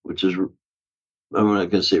medical, which is, I'm not going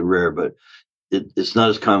to say rare, but it's not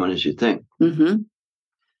as common as you think.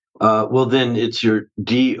 Well, then it's your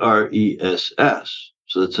DRESS.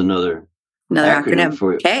 So that's another acronym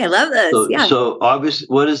for you. Okay, I love this. So obviously,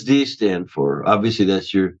 what does D stand for? Obviously,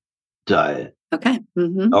 that's your diet. Okay.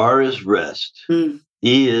 R is rest. E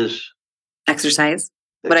is exercise.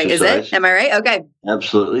 Is it? Am I right? Okay.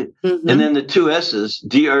 Absolutely. And then the 2 S's,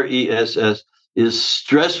 DRESS, is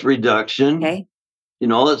stress reduction. Okay.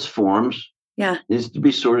 In all its forms. Yeah. Needs to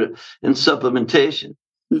be sorted. And supplementation.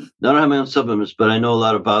 I don't have my own supplements, but I know a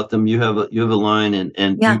lot about them. You have a line,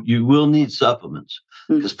 and you will need supplements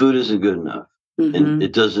because food isn't good enough, and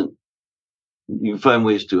it doesn't. You can find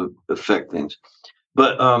ways to affect things,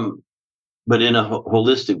 but in a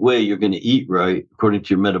holistic way, you're going to eat right according to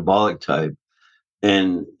your metabolic type.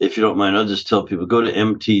 And if you don't mind, I'll just tell people go to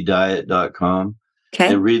mtdiet.com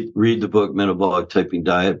and read the book Metabolic Typing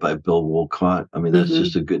Diet by Bill Wolcott. I mean, that's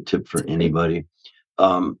just a good tip for anybody.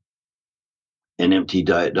 And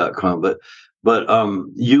mtdiet.com. But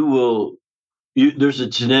there's a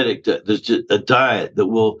genetic, there's a diet that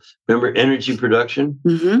will, remember energy production?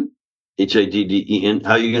 HIDDEN.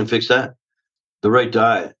 How are you going to fix that? The right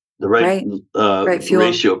diet. the right, fuel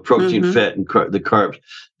ratio of protein, fat, and the carbs,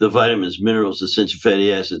 the vitamins, minerals, essential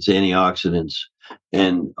fatty acids, antioxidants,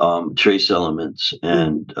 and trace elements,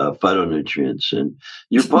 and phytonutrients. And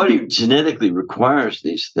your body genetically requires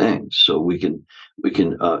these things, so we can,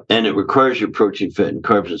 and it requires your protein, fat, and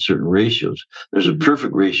carbs in certain ratios. There's a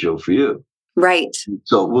perfect ratio for you, right?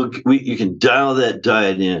 So you can dial that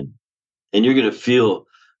diet in, and you're going to feel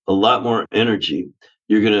a lot more energy.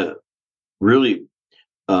 You're going to really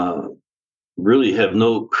have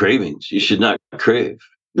no cravings. You should not crave.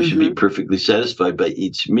 You should be perfectly satisfied by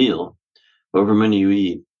each meal, however many you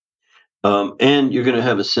eat. And you're going to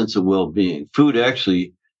have a sense of well-being. Food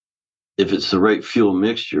actually, if it's the right fuel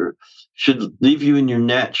mixture, should leave you in your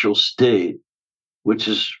natural state, which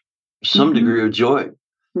is some degree of joy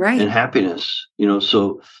and happiness.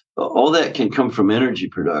 So all that can come from energy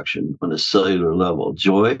production on a cellular level,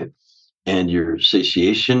 joy and your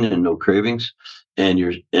satiation and no cravings, and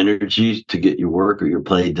your energy to get your work or your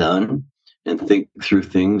play done and think through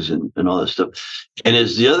things and all that stuff. And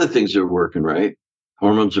as the other things are working right,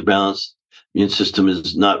 hormones are balanced, immune system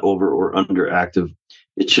is not over or underactive.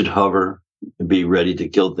 It should hover and be ready to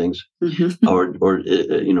kill things or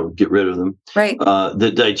get rid of them. Right.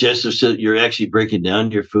 The digestive system, you're actually breaking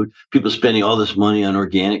down your food. People spending all this money on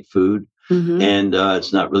organic food, and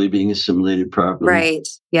it's not really being assimilated properly. Right.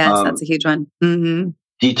 Yes, that's a huge one.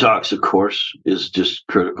 Detox, of course, is just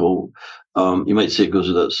critical. You might say it goes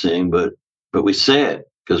without saying, but we say it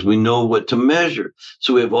because we know what to measure.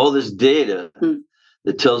 So we have all this data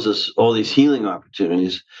that tells us all these healing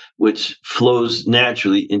opportunities, which flows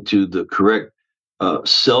naturally into the correct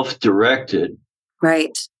self-directed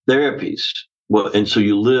therapies. Well, and so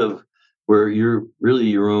you live where you're really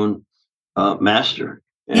your own master.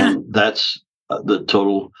 And that's the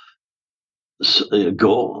total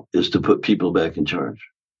goal, is to put people back in charge.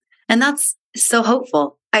 And that's so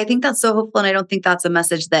hopeful. I think that's so hopeful. And I don't think that's a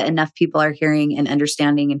message that enough people are hearing and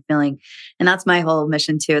understanding and feeling. And that's my whole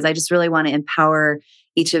mission too, is I just really want to empower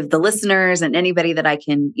each of the listeners and anybody that I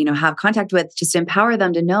can, have contact with, just empower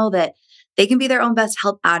them to know that they can be their own best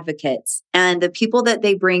health advocates. And the people that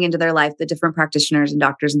they bring into their life, the different practitioners and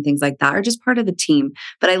doctors and things like that, are just part of the team.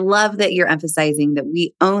 But I love that you're emphasizing that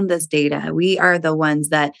we own this data. We are the ones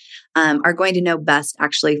that are going to know best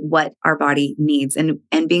actually what our body needs, and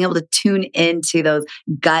being able to tune into those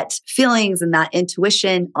gut feelings and that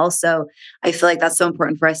intuition. Also, I feel like that's so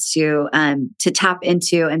important for us to tap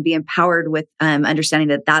into and be empowered with understanding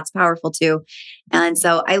that that's powerful too. And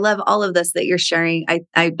so I love all of this that you're sharing.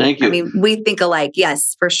 Thank you. I mean, we think alike.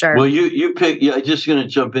 Yes, for sure. Well, you pick. Yeah, I'm just going to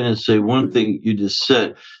jump in and say one thing you just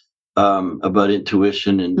said about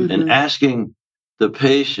intuition and asking the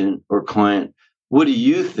patient or client, what do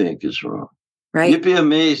you think is wrong? Right. You'd be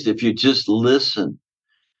amazed if you just listen,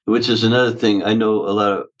 which is another thing I know a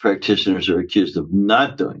lot of practitioners are accused of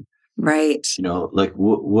not doing. Right. Like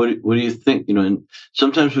what do you think? And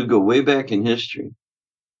sometimes we go way back in history.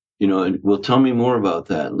 And well, tell me more about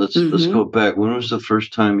that. Let's go back. When was the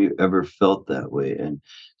first time you ever felt that way? And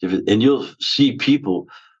you'll see people,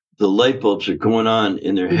 the light bulbs are going on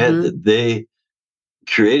in their head that they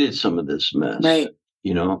created some of this mess. Right.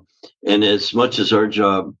 And as much as our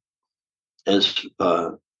job as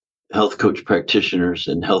health coach practitioners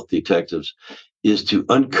and health detectives is to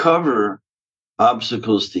uncover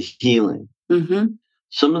obstacles to healing.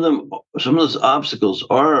 Some of those obstacles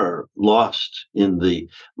are lost in the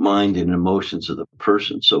mind and emotions of the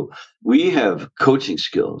person. So we have coaching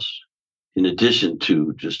skills in addition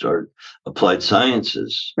to just our applied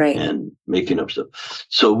sciences and making up stuff.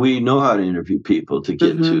 So we know how to interview people to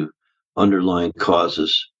get to underlying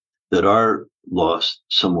causes that are lost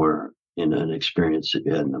somewhere in an experience that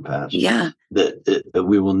you had in the past. Yeah. That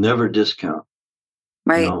we will never discount.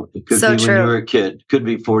 Right. It could be when you were a kid, could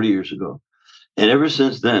be 40 years ago. And ever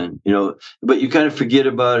since then, but you kind of forget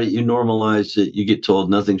about it. You normalize it. You get told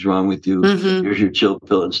nothing's wrong with you. Here's your chill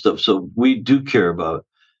pill and stuff. So we do care about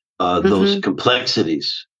those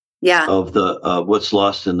complexities of the what's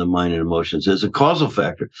lost in the mind and emotions as a causal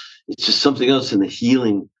factor. It's just something else in the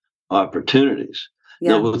healing opportunities.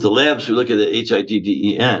 Yeah. Now, with the labs, we look at the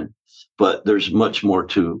HIDDEN, but there's much more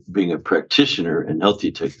to being a practitioner and health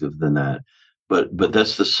detective than that. But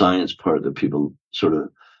that's the science part that people sort of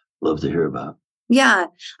love to hear about. Yeah,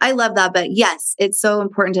 I love that. But yes, it's so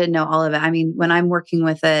important to know all of it. I mean, when I'm working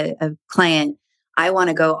with a client, I want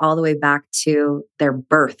to go all the way back to their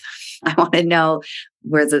birth. I want to know,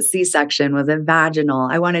 was it C-section? Was it vaginal?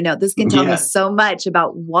 I want to know. This can tell me so much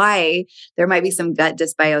about why there might be some gut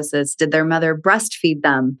dysbiosis. Did their mother breastfeed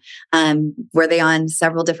them? Were they on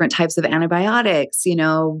several different types of antibiotics?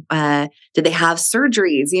 Did they have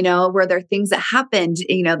surgeries? Were there things that happened,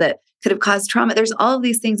 that could have caused trauma? There's all of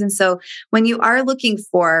these things. And so when you are looking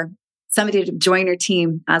for somebody to join your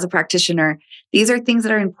team as a practitioner, these are things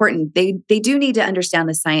that are important. They do need to understand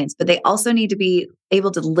the science, but they also need to be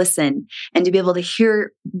able to listen and to be able to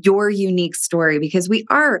hear your unique story, because we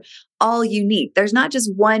are all unique. There's not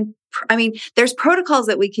just one. There's protocols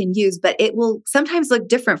that we can use, but it will sometimes look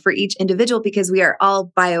different for each individual because we are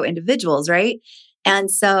all bio individuals, right?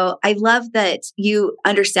 And so I love that you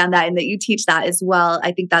understand that and that you teach that as well.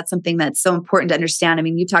 I think that's something that's so important to understand.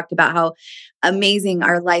 You talked about how amazing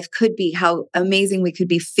our life could be, how amazing we could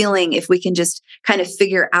be feeling if we can just kind of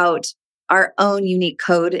figure out our own unique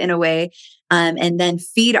code in a way, and then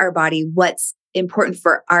feed our body what's important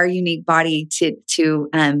for our unique body to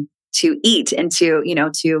eat and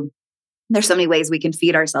to there's so many ways we can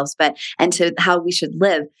feed ourselves, and to how we should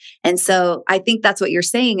live. And so I think that's what you're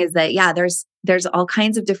saying is that, there's all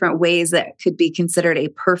kinds of different ways that could be considered a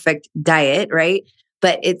perfect diet, right?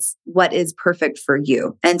 But it's what is perfect for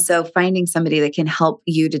you. And so finding somebody that can help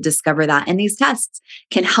you to discover that. And these tests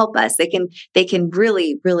can help us. They can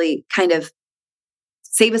really, really kind of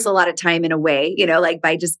save us a lot of time in a way,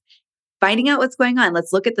 by just finding out what's going on.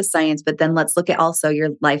 Let's look at the science, but then let's look at also your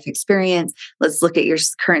life experience. Let's look at your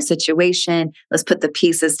current situation. Let's put the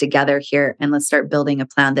pieces together here and let's start building a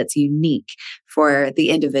plan that's unique for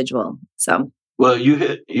the individual. So, well, you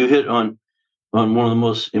hit on one of the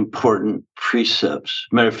most important precepts.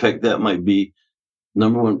 Matter of fact, that might be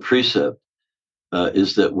number one precept,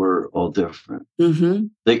 is that we're all different. Mm-hmm.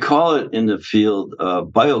 They call it in the field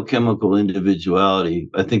biochemical individuality.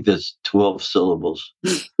 I think that's 12 syllables.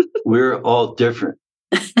 We're all different.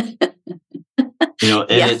 And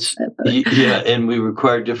yes, and we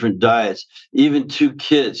require different diets. Even two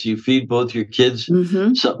kids, you feed both your kids.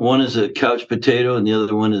 Mm-hmm. So one is a couch potato and the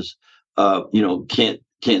other one is,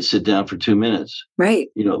 can't sit down for 2 minutes. Right.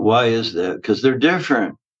 Why is that? Because they're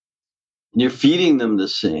different. And you're feeding them the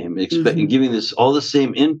same, expecting, giving this all the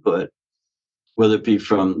same input, whether it be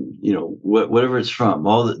from, whatever it's from,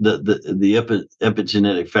 all the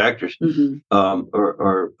epigenetic factors, and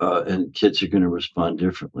kids are going to respond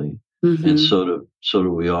differently. Mm-hmm. And so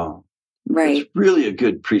do we all. Right. It's really a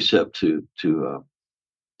good precept to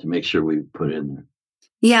make sure we put in there.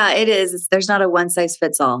 Yeah, it is. There's not a one size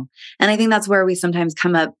fits all. And I think that's where we sometimes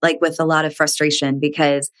come up with a lot of frustration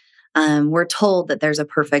because we're told that there's a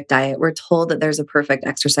perfect diet. We're told that there's a perfect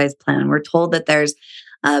exercise plan. We're told that there's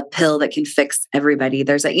a pill that can fix everybody.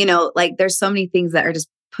 There's there's so many things that are just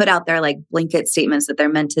put out there like blanket statements that they're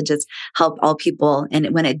meant to just help all people. And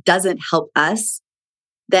when it doesn't help us,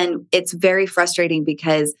 then it's very frustrating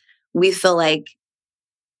because we feel like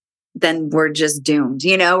then we're just doomed.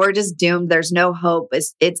 We're just doomed. There's no hope.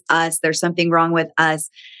 It's us. There's something wrong with us.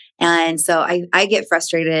 And so I get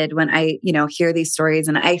frustrated when I, hear these stories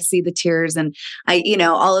and I see the tears and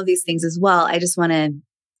all of these things as well. I just want to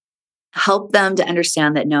help them to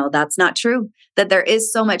understand that, no, that's not true, that there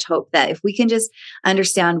is so much hope that if we can just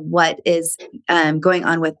understand what is going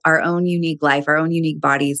on with our own unique life, our own unique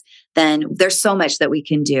bodies, then there's so much that we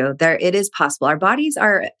can do. It is possible. Our bodies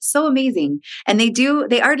are so amazing and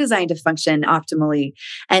they are designed to function optimally.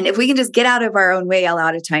 And if we can just get out of our own way a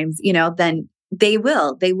lot of times, then they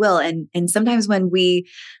will. And sometimes when we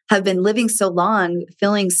have been living so long,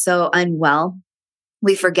 feeling so unwell,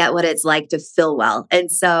 we forget what it's like to feel well.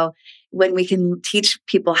 And so when we can teach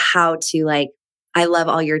people how to I love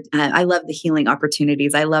the healing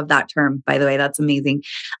opportunities. I love that term, by the way, that's amazing.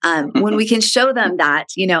 When we can show them that,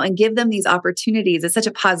 and give them these opportunities, it's such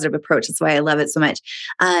a positive approach. That's why I love it so much.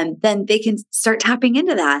 Then they can start tapping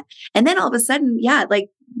into that. And then all of a sudden,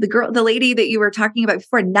 the lady that you were talking about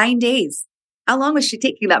before, 9 days. How long was she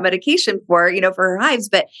taking that medication for, for her hives?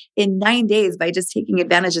 But in 9 days, by just taking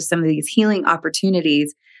advantage of some of these healing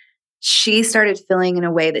opportunities, she started feeling in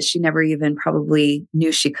a way that she never even probably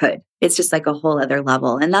knew she could. It's just like a whole other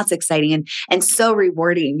level. And that's exciting and so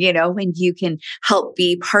rewarding, when you can help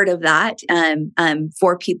be part of that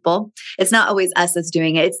for people. It's not always us that's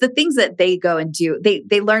doing it. It's the things that they go and do.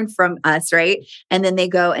 They learn from us, right? And then they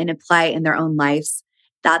go and apply in their own lives.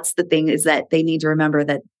 That's the thing, is that they need to remember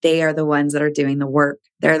that they are the ones that are doing the work.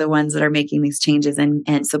 They're the ones that are making these changes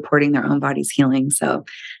and supporting their own body's healing. So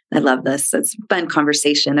I love this. It's a fun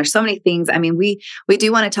conversation. There's so many things. We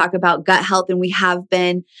do want to talk about gut health, and we have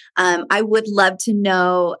been. I would love to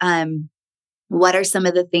know what are some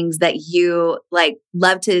of the things that you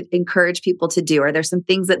love to encourage people to do? Are there some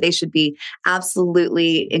things that they should be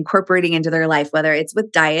absolutely incorporating into their life, whether it's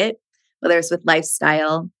with diet, whether it's with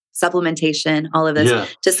lifestyle, supplementation, all of this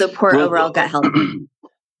to support overall gut health?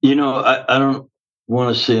 I don't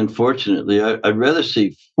want to say unfortunately. I'd rather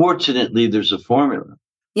say fortunately there's a formula.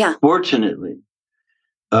 Yeah. Fortunately.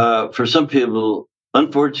 For some people,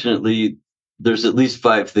 unfortunately, there's at least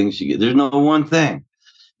 5 things you get. There's no one thing.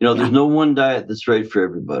 There's no one diet that's right for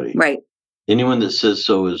everybody. Right. Anyone that says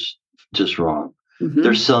so is just wrong. Mm-hmm.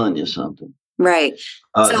 They're selling you something. Right.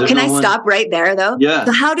 So can I stop right there, though? Yeah.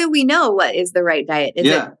 So how do we know what is the right diet? Is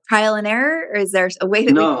it trial and error, or is there a way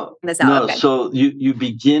that we can find this out? No. Okay. So you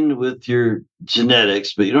begin with your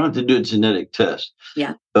genetics, but you don't have to do a genetic test.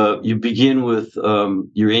 Yeah. You begin with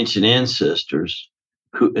your ancient ancestors,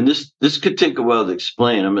 and this could take a while to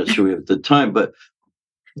explain. I'm not sure we have the time, but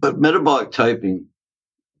metabolic typing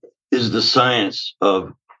is the science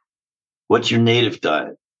of what's your native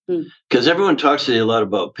diet. Because everyone talks today a lot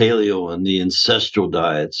about paleo and the ancestral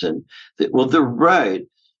diets, and they're right.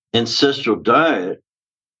 Ancestral diet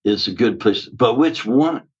is a good place, but which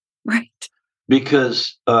one? Right.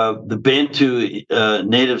 Because the Bantu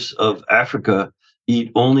natives of Africa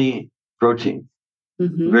eat only protein,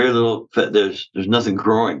 very little fat. There's nothing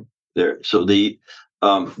growing there, so they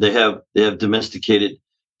have domesticated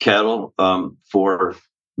cattle for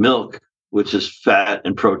milk, which is fat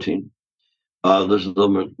and protein. There's a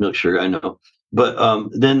little milk sugar, I know, but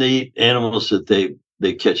then they eat animals that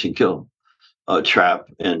they catch and kill, trap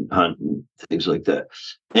and hunt and things like that.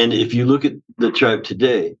 And if you look at the tribe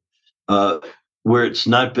today, where it's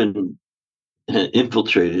not been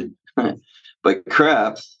infiltrated by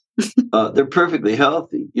crap, they're perfectly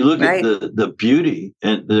healthy. You look at the beauty,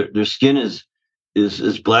 and their skin is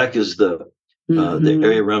as black as the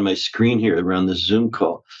area around my screen here, around the Zoom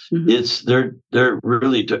call. They're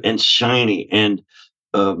really and shiny and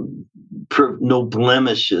no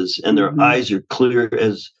blemishes, and their eyes are clear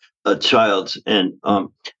as a child's, and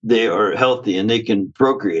they are healthy and they can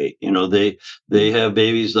procreate. They have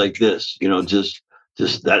babies like this.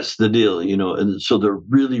 Just that's the deal. And so they're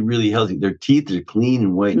really, really healthy. Their teeth are clean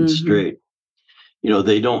and white and straight.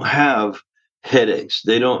 They don't have headaches.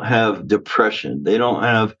 They don't have depression. They don't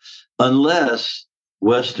have, unless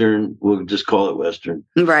Western, we'll just call it Western.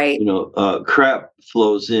 Right. Crap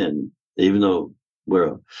flows in, even though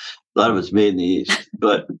a lot of it's made in the East.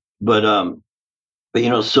 But so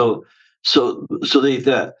they eat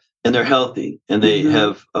that, and they're healthy, and they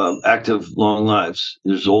have active, long lives.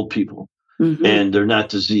 There's old people, and they're not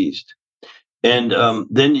diseased. And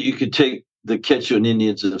then you could take the Quechuan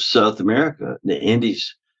Indians of South America, the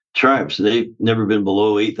Andes tribes. They've never been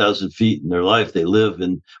below 8,000 feet in their life. They live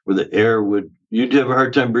in where the air you'd have a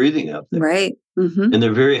hard time breathing up there. Right. And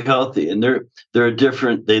they're very healthy, and they're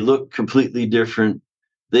different. They look completely different.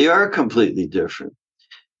 They are completely different.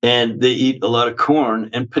 And they eat a lot of corn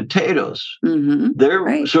and potatoes.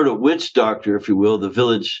 They're sort of witch doctor, if you will. The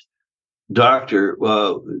village doctor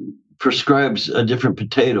prescribes a different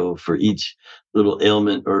potato for each little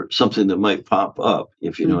ailment or something that might pop up,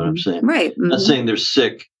 if you know what I'm saying. Right. I'm not saying they're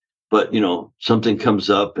sick, but something comes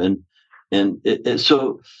up, and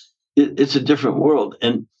so it's a different world.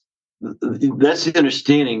 And that's the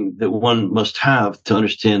understanding that one must have to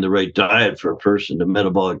understand the right diet for a person, the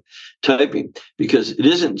metabolic typing, because it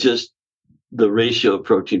isn't just the ratio of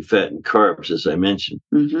protein, fat, and carbs, as I mentioned.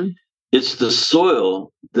 It's the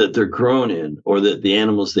soil that they're grown in, or that the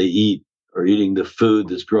animals they eat are eating the food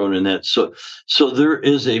that's grown in that. So there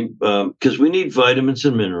is because we need vitamins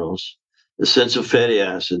and minerals, essential fatty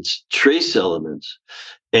acids, trace elements,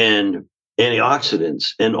 and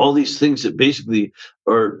antioxidants, and all these things that basically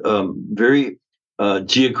are very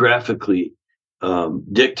geographically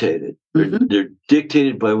dictated. They're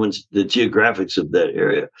dictated by the geographics of that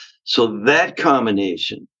area. So that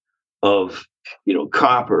combination of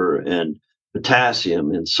copper and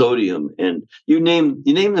potassium and sodium, and you name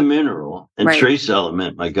the mineral and trace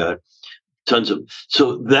element, my God, tons of.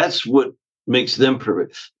 So that's what makes them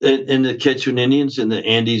perfect. And the Quechuan Indians in the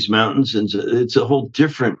Andes Mountains, and it's a whole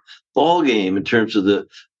different ball game in terms of the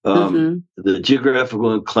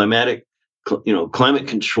geographical and climate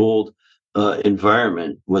controlled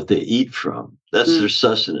environment, what they eat from. That's their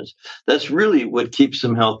sustenance. That's really what keeps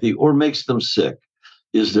them healthy or makes them sick,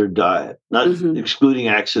 is their diet, not excluding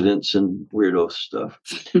accidents and weirdo stuff.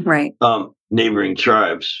 Right. Neighboring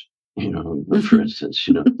tribes, for instance,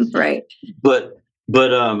 Right. But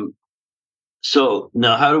so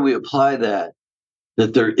now how do we apply that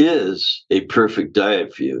there is a perfect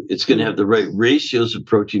diet for you? It's going to have the right ratios of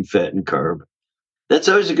protein, fat, and carb. That's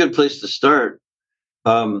always a good place to start.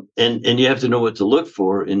 and you have to know what to look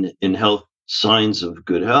for in health signs of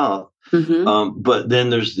good health. But then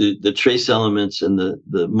there's the trace elements and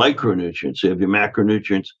the micronutrients. So you have your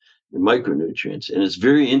macronutrients, your micronutrients, and it's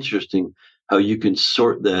very interesting how you can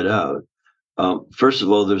sort that out. First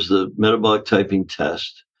of all, there's the metabolic typing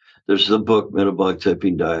test. There's the book Metabolic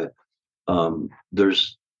Typing Diet.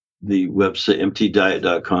 There's the website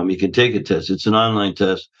mtdiet.com. You can take a test. It's an online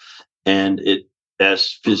test, and it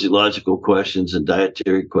asks physiological questions and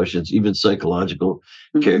dietary questions, even psychological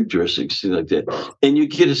characteristics, things like that. And you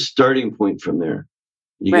get a starting point from there.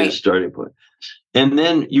 You get a starting point. And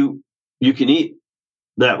then you can eat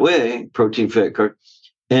that way, protein, fat, carb,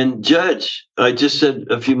 and judge. I just said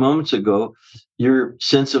a few moments ago, your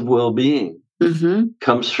sense of well-being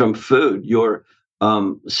comes from food. Your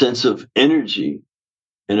sense of energy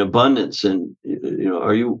and abundance, and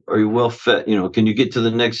are you well fed? Can you get to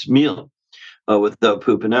the next meal without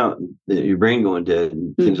pooping out, and your brain going dead,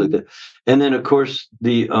 and things like that. And then, of course,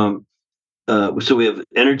 the so we have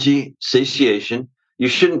energy, satiation. You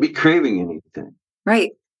shouldn't be craving anything,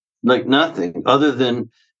 right? Like nothing other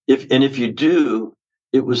than if you do,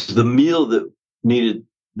 it was the meal that needed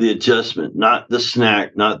the adjustment, not the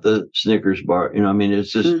snack, not the Snickers bar.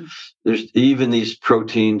 It's just there's even these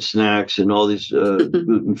protein snacks and all these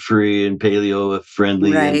gluten-free and paleo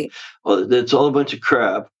friendly, right? It's all a bunch of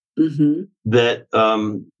crap that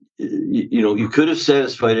you could have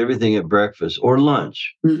satisfied everything at breakfast or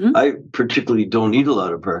lunch. I particularly don't eat a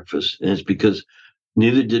lot of breakfast, and it's because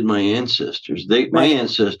neither did my ancestors. My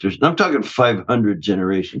ancestors, and I'm talking 500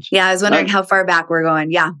 generations. Yeah, I was wondering how far back we're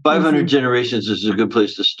going. Yeah. 500 generations is a good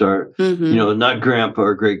place to start. Not grandpa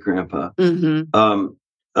or great grandpa.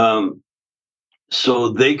 So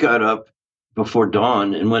they got up before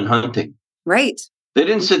dawn and went hunting. Right. They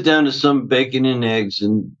didn't sit down to some bacon and eggs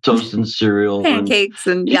and toast and cereal. Pancakes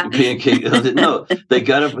pancakes. No, they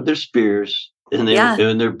got up with their spears and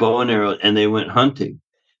their bow and arrow, and they went hunting.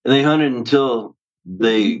 And they hunted until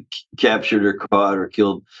they captured or caught or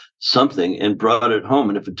killed something and brought it home.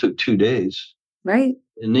 And if it took 2 days, right,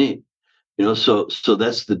 and eat, so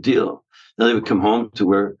that's the deal. Now they would come home to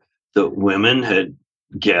where the women had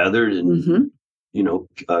gathered and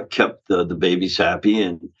kept the babies happy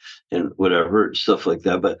and whatever stuff like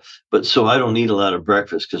that. But so I don't eat a lot of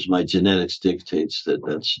breakfast because my genetics dictates that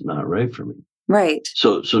that's not right for me. Right.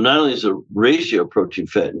 So not only is the ratio of protein,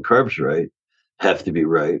 fat, and carbs right, have to be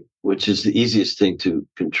right, which is the easiest thing to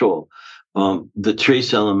control. The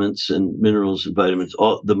trace elements and minerals and vitamins,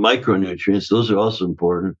 all the micronutrients, those are also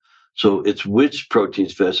important. So it's which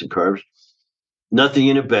proteins, fats, and carbs. Nothing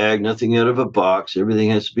in a bag, nothing out of a box. Everything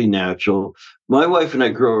has to be natural. My wife and I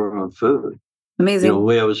grow our own food. Amazing. The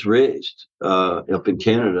way I was raised up in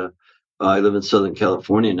Canada. I live in Southern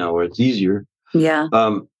California now, where it's easier. Yeah.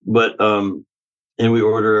 And we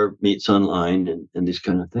order our meats online and these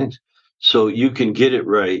kind of things. So you can get it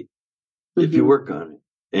right if you work on it.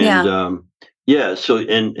 And so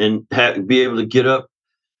and be able to get up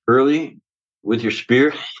early with your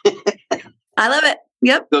spear. I love it.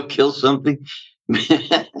 Yep. Go kill something.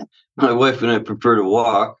 My wife and I prefer to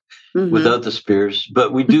walk without the spears,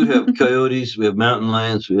 but we do have coyotes, we have mountain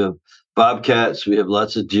lions, we have bobcats, we have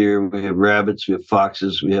lots of deer, we have rabbits, we have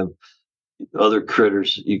foxes, we have other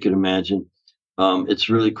critters you can imagine. It's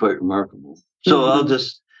really quite remarkable. So I'll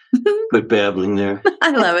just quit babbling there.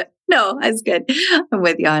 I love it. No, that's good. I'm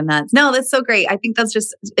with you on that. No, that's so great. I think that's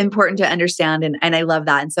just important to understand. And I love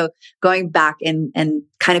that. And so going back and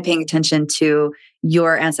kind of paying attention to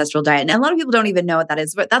your ancestral diet. And a lot of people don't even know what that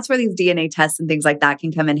is, but that's where these DNA tests and things like that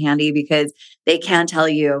can come in handy, because they can tell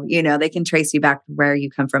you, they can trace you back to where you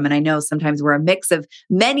come from. And I know sometimes we're a mix of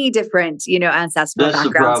many different, ancestral backgrounds. That's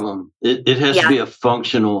the problem. It has to be a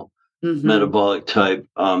functional metabolic type,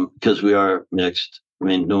 because we are mixed. I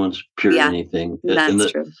mean, no one's pure anything.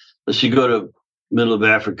 That's true. Unless you go to middle of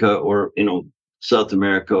Africa or, South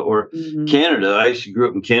America or Canada. I actually grew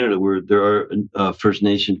up in Canada, where there are First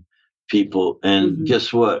Nation people. And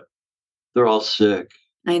guess what? They're all sick.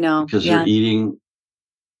 I know. Because they're eating,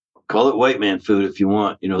 call it white man food if you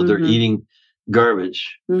want. They're eating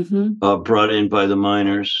garbage brought in by the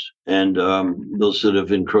miners and those that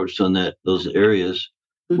have encroached on those areas,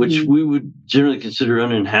 which we would generally consider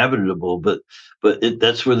uninhabitable. But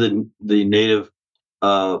that's where the native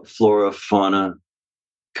flora, fauna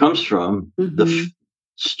comes from. The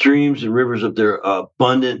streams and rivers up there are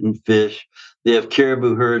abundant in fish. They have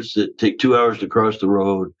caribou herds that take 2 hours to cross the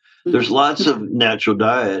road. There's lots of natural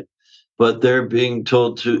diet, but they're being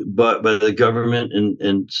told by the government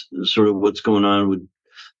and sort of what's going on with,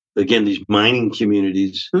 again, these mining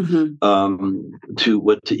communities, to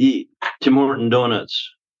what to eat. Tim Horton donuts.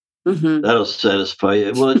 That'll satisfy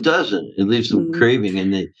you. Well, it doesn't. It leaves them craving,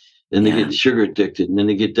 and they get sugar addicted, and then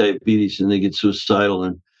they get diabetes, and they get suicidal,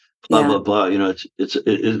 and blah blah blah. You know, this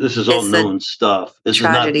is all known stuff. This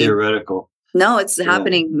tragedy. Is not theoretical. No, it's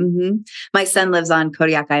happening. My son lives on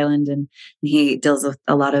Kodiak Island, and he deals with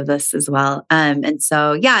a lot of this as well. And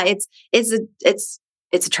so,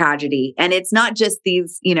 it's a tragedy, and it's not just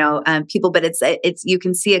these, people, but it's you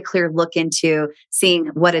can see a clear look into seeing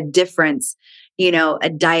what a difference, a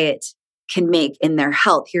diet can make in their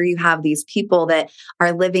health. Here you have these people that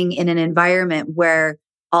are living in an environment where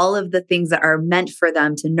all of the things that are meant for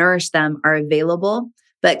them to nourish them are available,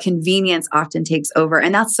 but convenience often takes over.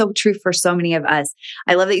 And that's so true for so many of us.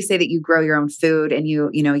 I love that you say that you grow your own food, and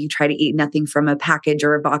you try to eat nothing from a package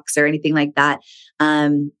or a box or anything like that.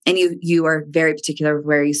 And you are very particular with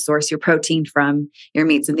where you source your protein from, your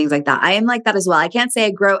meats and things like that. I am like that as well. I can't say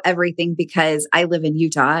I grow everything because I live in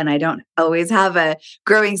Utah and I don't always have a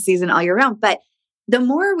growing season all year round. But the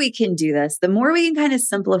more we can do this, the more we can kind of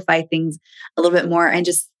simplify things a little bit more and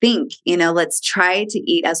just think, let's try to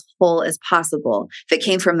eat as whole as possible. If it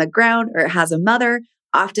came from the ground or it has a mother,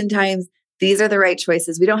 oftentimes these are the right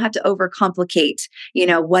choices. We don't have to overcomplicate,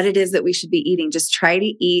 what it is that we should be eating. Just try to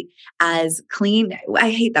eat as clean. I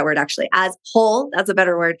hate that word, actually, as whole. That's a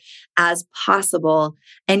better word, as possible.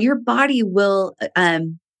 And your body will,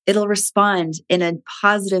 it'll respond in a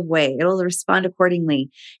positive way. It'll respond accordingly.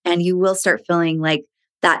 And you will start feeling like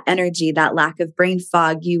that energy, that lack of brain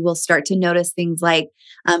fog. You will start to notice things like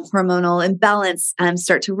hormonal imbalance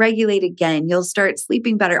start to regulate again. You'll start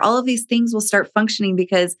sleeping better. All of these things will start functioning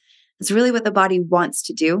because it's really what the body wants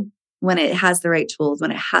to do when it has the right tools, when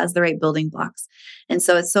it has the right building blocks. And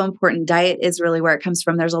so it's so important. Diet is really where it comes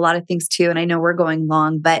from. There's a lot of things too. And I know we're going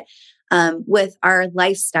long, but with our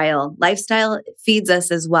lifestyle feeds us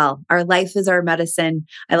as well. Our life is our medicine.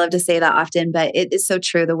 I love to say that often, but it is so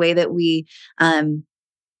true. The way that we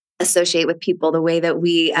associate with people, the way that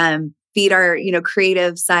we feed our,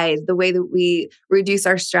 creative side, the way that we reduce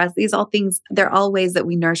our stress, these all things, they're all ways that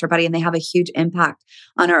we nourish our body, and they have a huge impact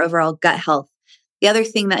on our overall gut health. The other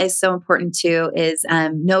thing that is so important too is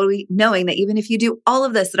knowing that even if you do all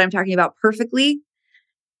of this that I'm talking about perfectly,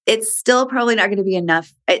 it's still probably not going to be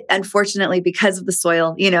enough, unfortunately, because of the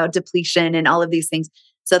soil, depletion and all of these things.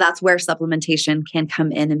 So that's where supplementation can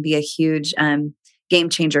come in and be a huge game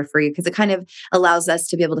changer for you, because it kind of allows us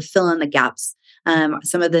to be able to fill in the gaps.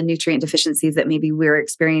 Some of the nutrient deficiencies that maybe we're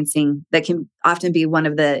experiencing that can often be one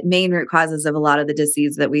of the main root causes of a lot of the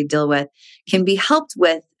disease that we deal with can be helped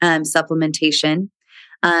with supplementation.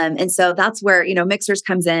 And so that's where, Mixhers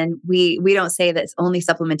comes in. We don't say that only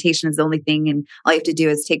supplementation is the only thing, and all you have to do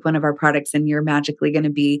is take one of our products and you're magically going to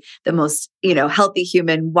be the most, healthy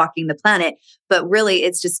human walking the planet. But really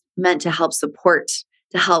it's just meant to help support,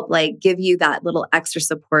 to help give you that little extra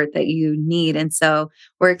support that you need. And so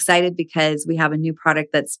we're excited because we have a new product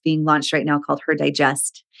that's being launched right now called Her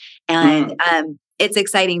Digest. And it's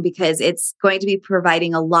exciting because it's going to be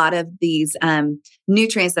providing a lot of these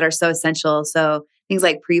nutrients that are so essential. So things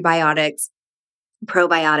like prebiotics,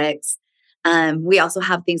 probiotics. We also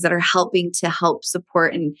have things that are helping to help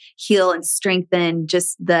support and heal and strengthen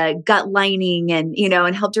just the gut lining and,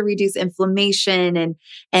 and help to reduce inflammation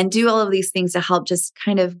and do all of these things to help just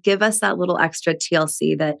kind of give us that little extra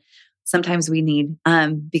TLC that sometimes we need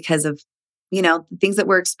because of, the things that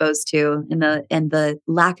we're exposed to and the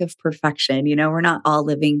lack of perfection. We're not all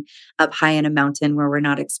living up high in a mountain where we're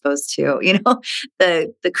not exposed to,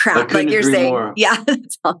 the crap like you're saying. More. Yeah,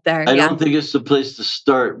 it's out there. I don't think it's the place to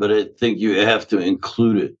start, but I think you have to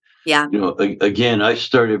include it. Yeah. Again, I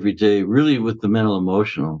start every day really with the mental,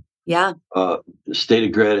 emotional. Yeah. State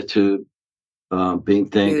of gratitude, being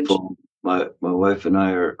thankful. Huge. My wife and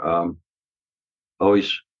I are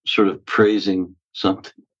always sort of praising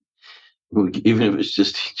something. Even if it's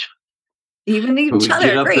just each other. Even each other.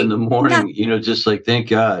 Get up in the morning, just like, thank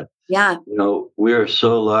God. Yeah. We are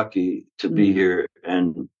so lucky to be here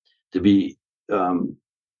and to be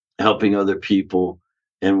helping other people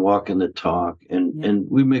and walking the talk. And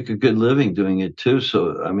we make a good living doing it too.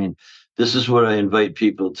 So, this is what I invite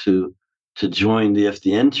people to join the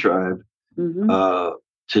FDN tribe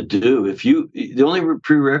to do. The only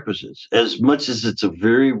prerequisites, as much as it's a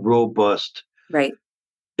very robust right.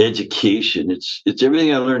 education, it's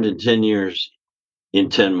everything I learned in 10 years in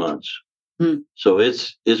 10 months. So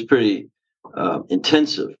it's pretty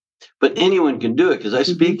intensive, but anyone can do it because I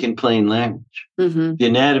speak in plain language, the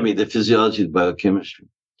anatomy, the physiology, the biochemistry.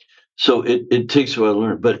 So it takes a while to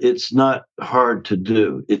learn, but it's not hard to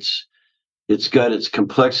do. It's got its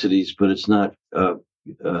complexities, but it's not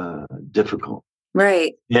difficult.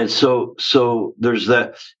 Right. And so there's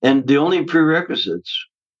that. And the only prerequisites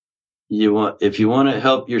if you want to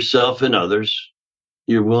help yourself and others,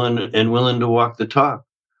 you're willing to walk the talk.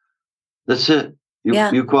 That's it.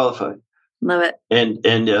 You qualify. Love it.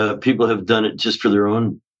 And people have done it just for their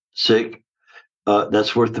own sake.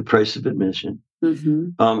 That's worth the price of admission.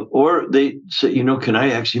 Mm-hmm. Or they say, can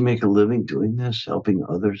I actually make a living doing this, helping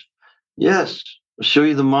others? Yes. I'll show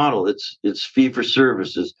you the model. It's fee for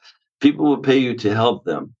services. People will pay you to help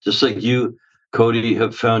them, just like you, Cody,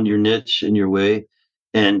 have found your niche and your way.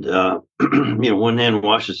 And one hand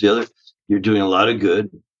washes the other. You're doing a lot of good,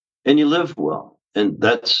 and you live well, and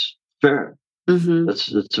that's fair. Mm-hmm.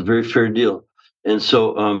 That's a very fair deal. And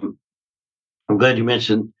so I'm glad you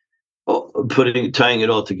mentioned tying it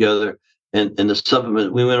all together. And the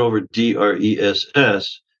supplement, we went over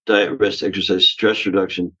DRESS, diet, rest, exercise, stress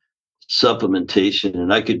reduction, supplementation,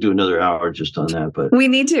 and I could do another hour just on that. But we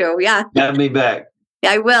need to, yeah. Have me back.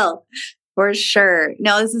 I will. For sure.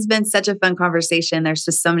 No, this has been such a fun conversation. There's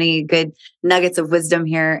just so many good nuggets of wisdom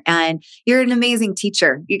here. And you're an amazing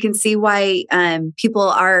teacher. You can see why people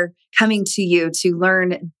are coming to you to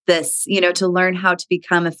learn this, to learn how to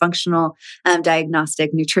become a functional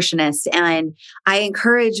diagnostic nutritionist. And I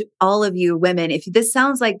encourage all of you women, if this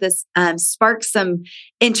sounds like this sparks some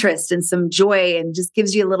interest and some joy and just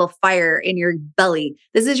gives you a little fire in your belly,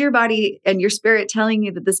 this is your body and your spirit telling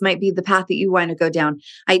you that this might be the path that you want to go down.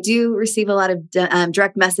 I do receive a lot of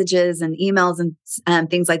direct messages and emails and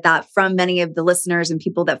things like that from many of the listeners and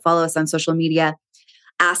people that follow us on social media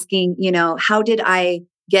asking, how did I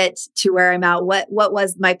get to where I'm at? What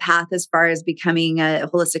was my path as far as becoming a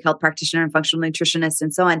holistic health practitioner and functional nutritionist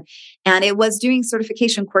and so on? And it was doing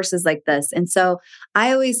certification courses like this. And so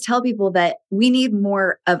I always tell people that we need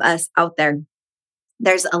more of us out there.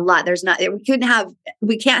 There's a lot.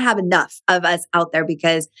 We can't have enough of us out there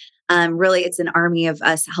because really it's an army of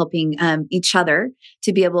us helping each other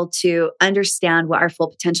to be able to understand what our full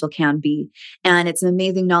potential can be. And it's an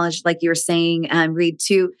amazing knowledge, like you were saying, Reed,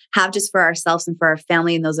 to have just for ourselves and for our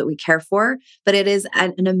family and those that we care for. But it is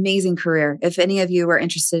an amazing career. If any of you are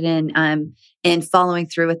interested in following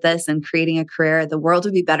through with this and creating a career, the world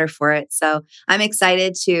would be better for it. So I'm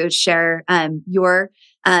excited to share your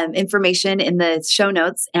information in the show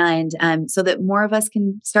notes and so that more of us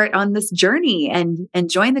can start on this journey and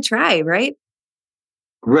join the tribe, right?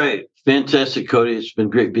 Right. Fantastic, Cody. It's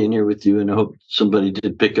been great being here with you. And I hope somebody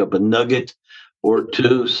did pick up a nugget or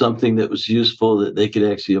two, something that was useful that they could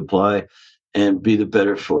actually apply and be the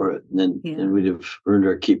better for it. And then we'd have earned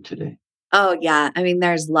our keep today. Oh, yeah. I mean,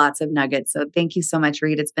 there's lots of nuggets. So thank you so much,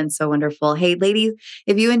 Reed. It's been so wonderful. Hey, ladies,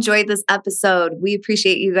 if you enjoyed this episode, we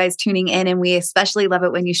appreciate you guys tuning in. And we especially love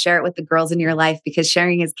it when you share it with the girls in your life because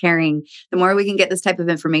sharing is caring. The more we can get this type of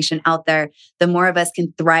information out there, the more of us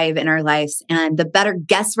can thrive in our lives and the better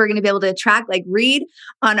guests we're going to be able to attract, like Reed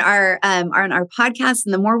on our podcast.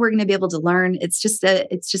 And the more we're going to be able to learn, it's just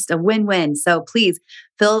a win-win. So please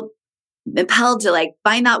feel impelled to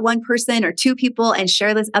find that one person or two people and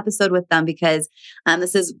share this episode with them because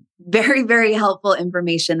this is very, very helpful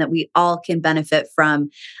information that we all can benefit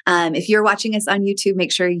from. If you're watching us on YouTube,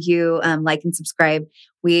 make sure you like and subscribe.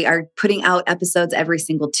 We are putting out episodes every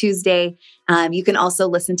single Tuesday. You can also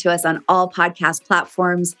listen to us on all podcast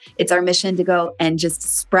platforms. It's our mission to go and just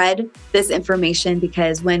spread this information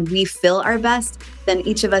because when we feel our best, then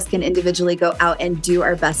each of us can individually go out and do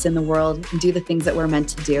our best in the world and do the things that we're meant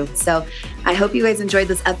to do. So I hope you guys enjoyed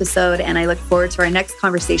this episode and I look forward to our next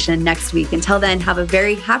conversation next week. Until then, have a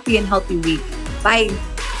very happy and healthy week. Bye.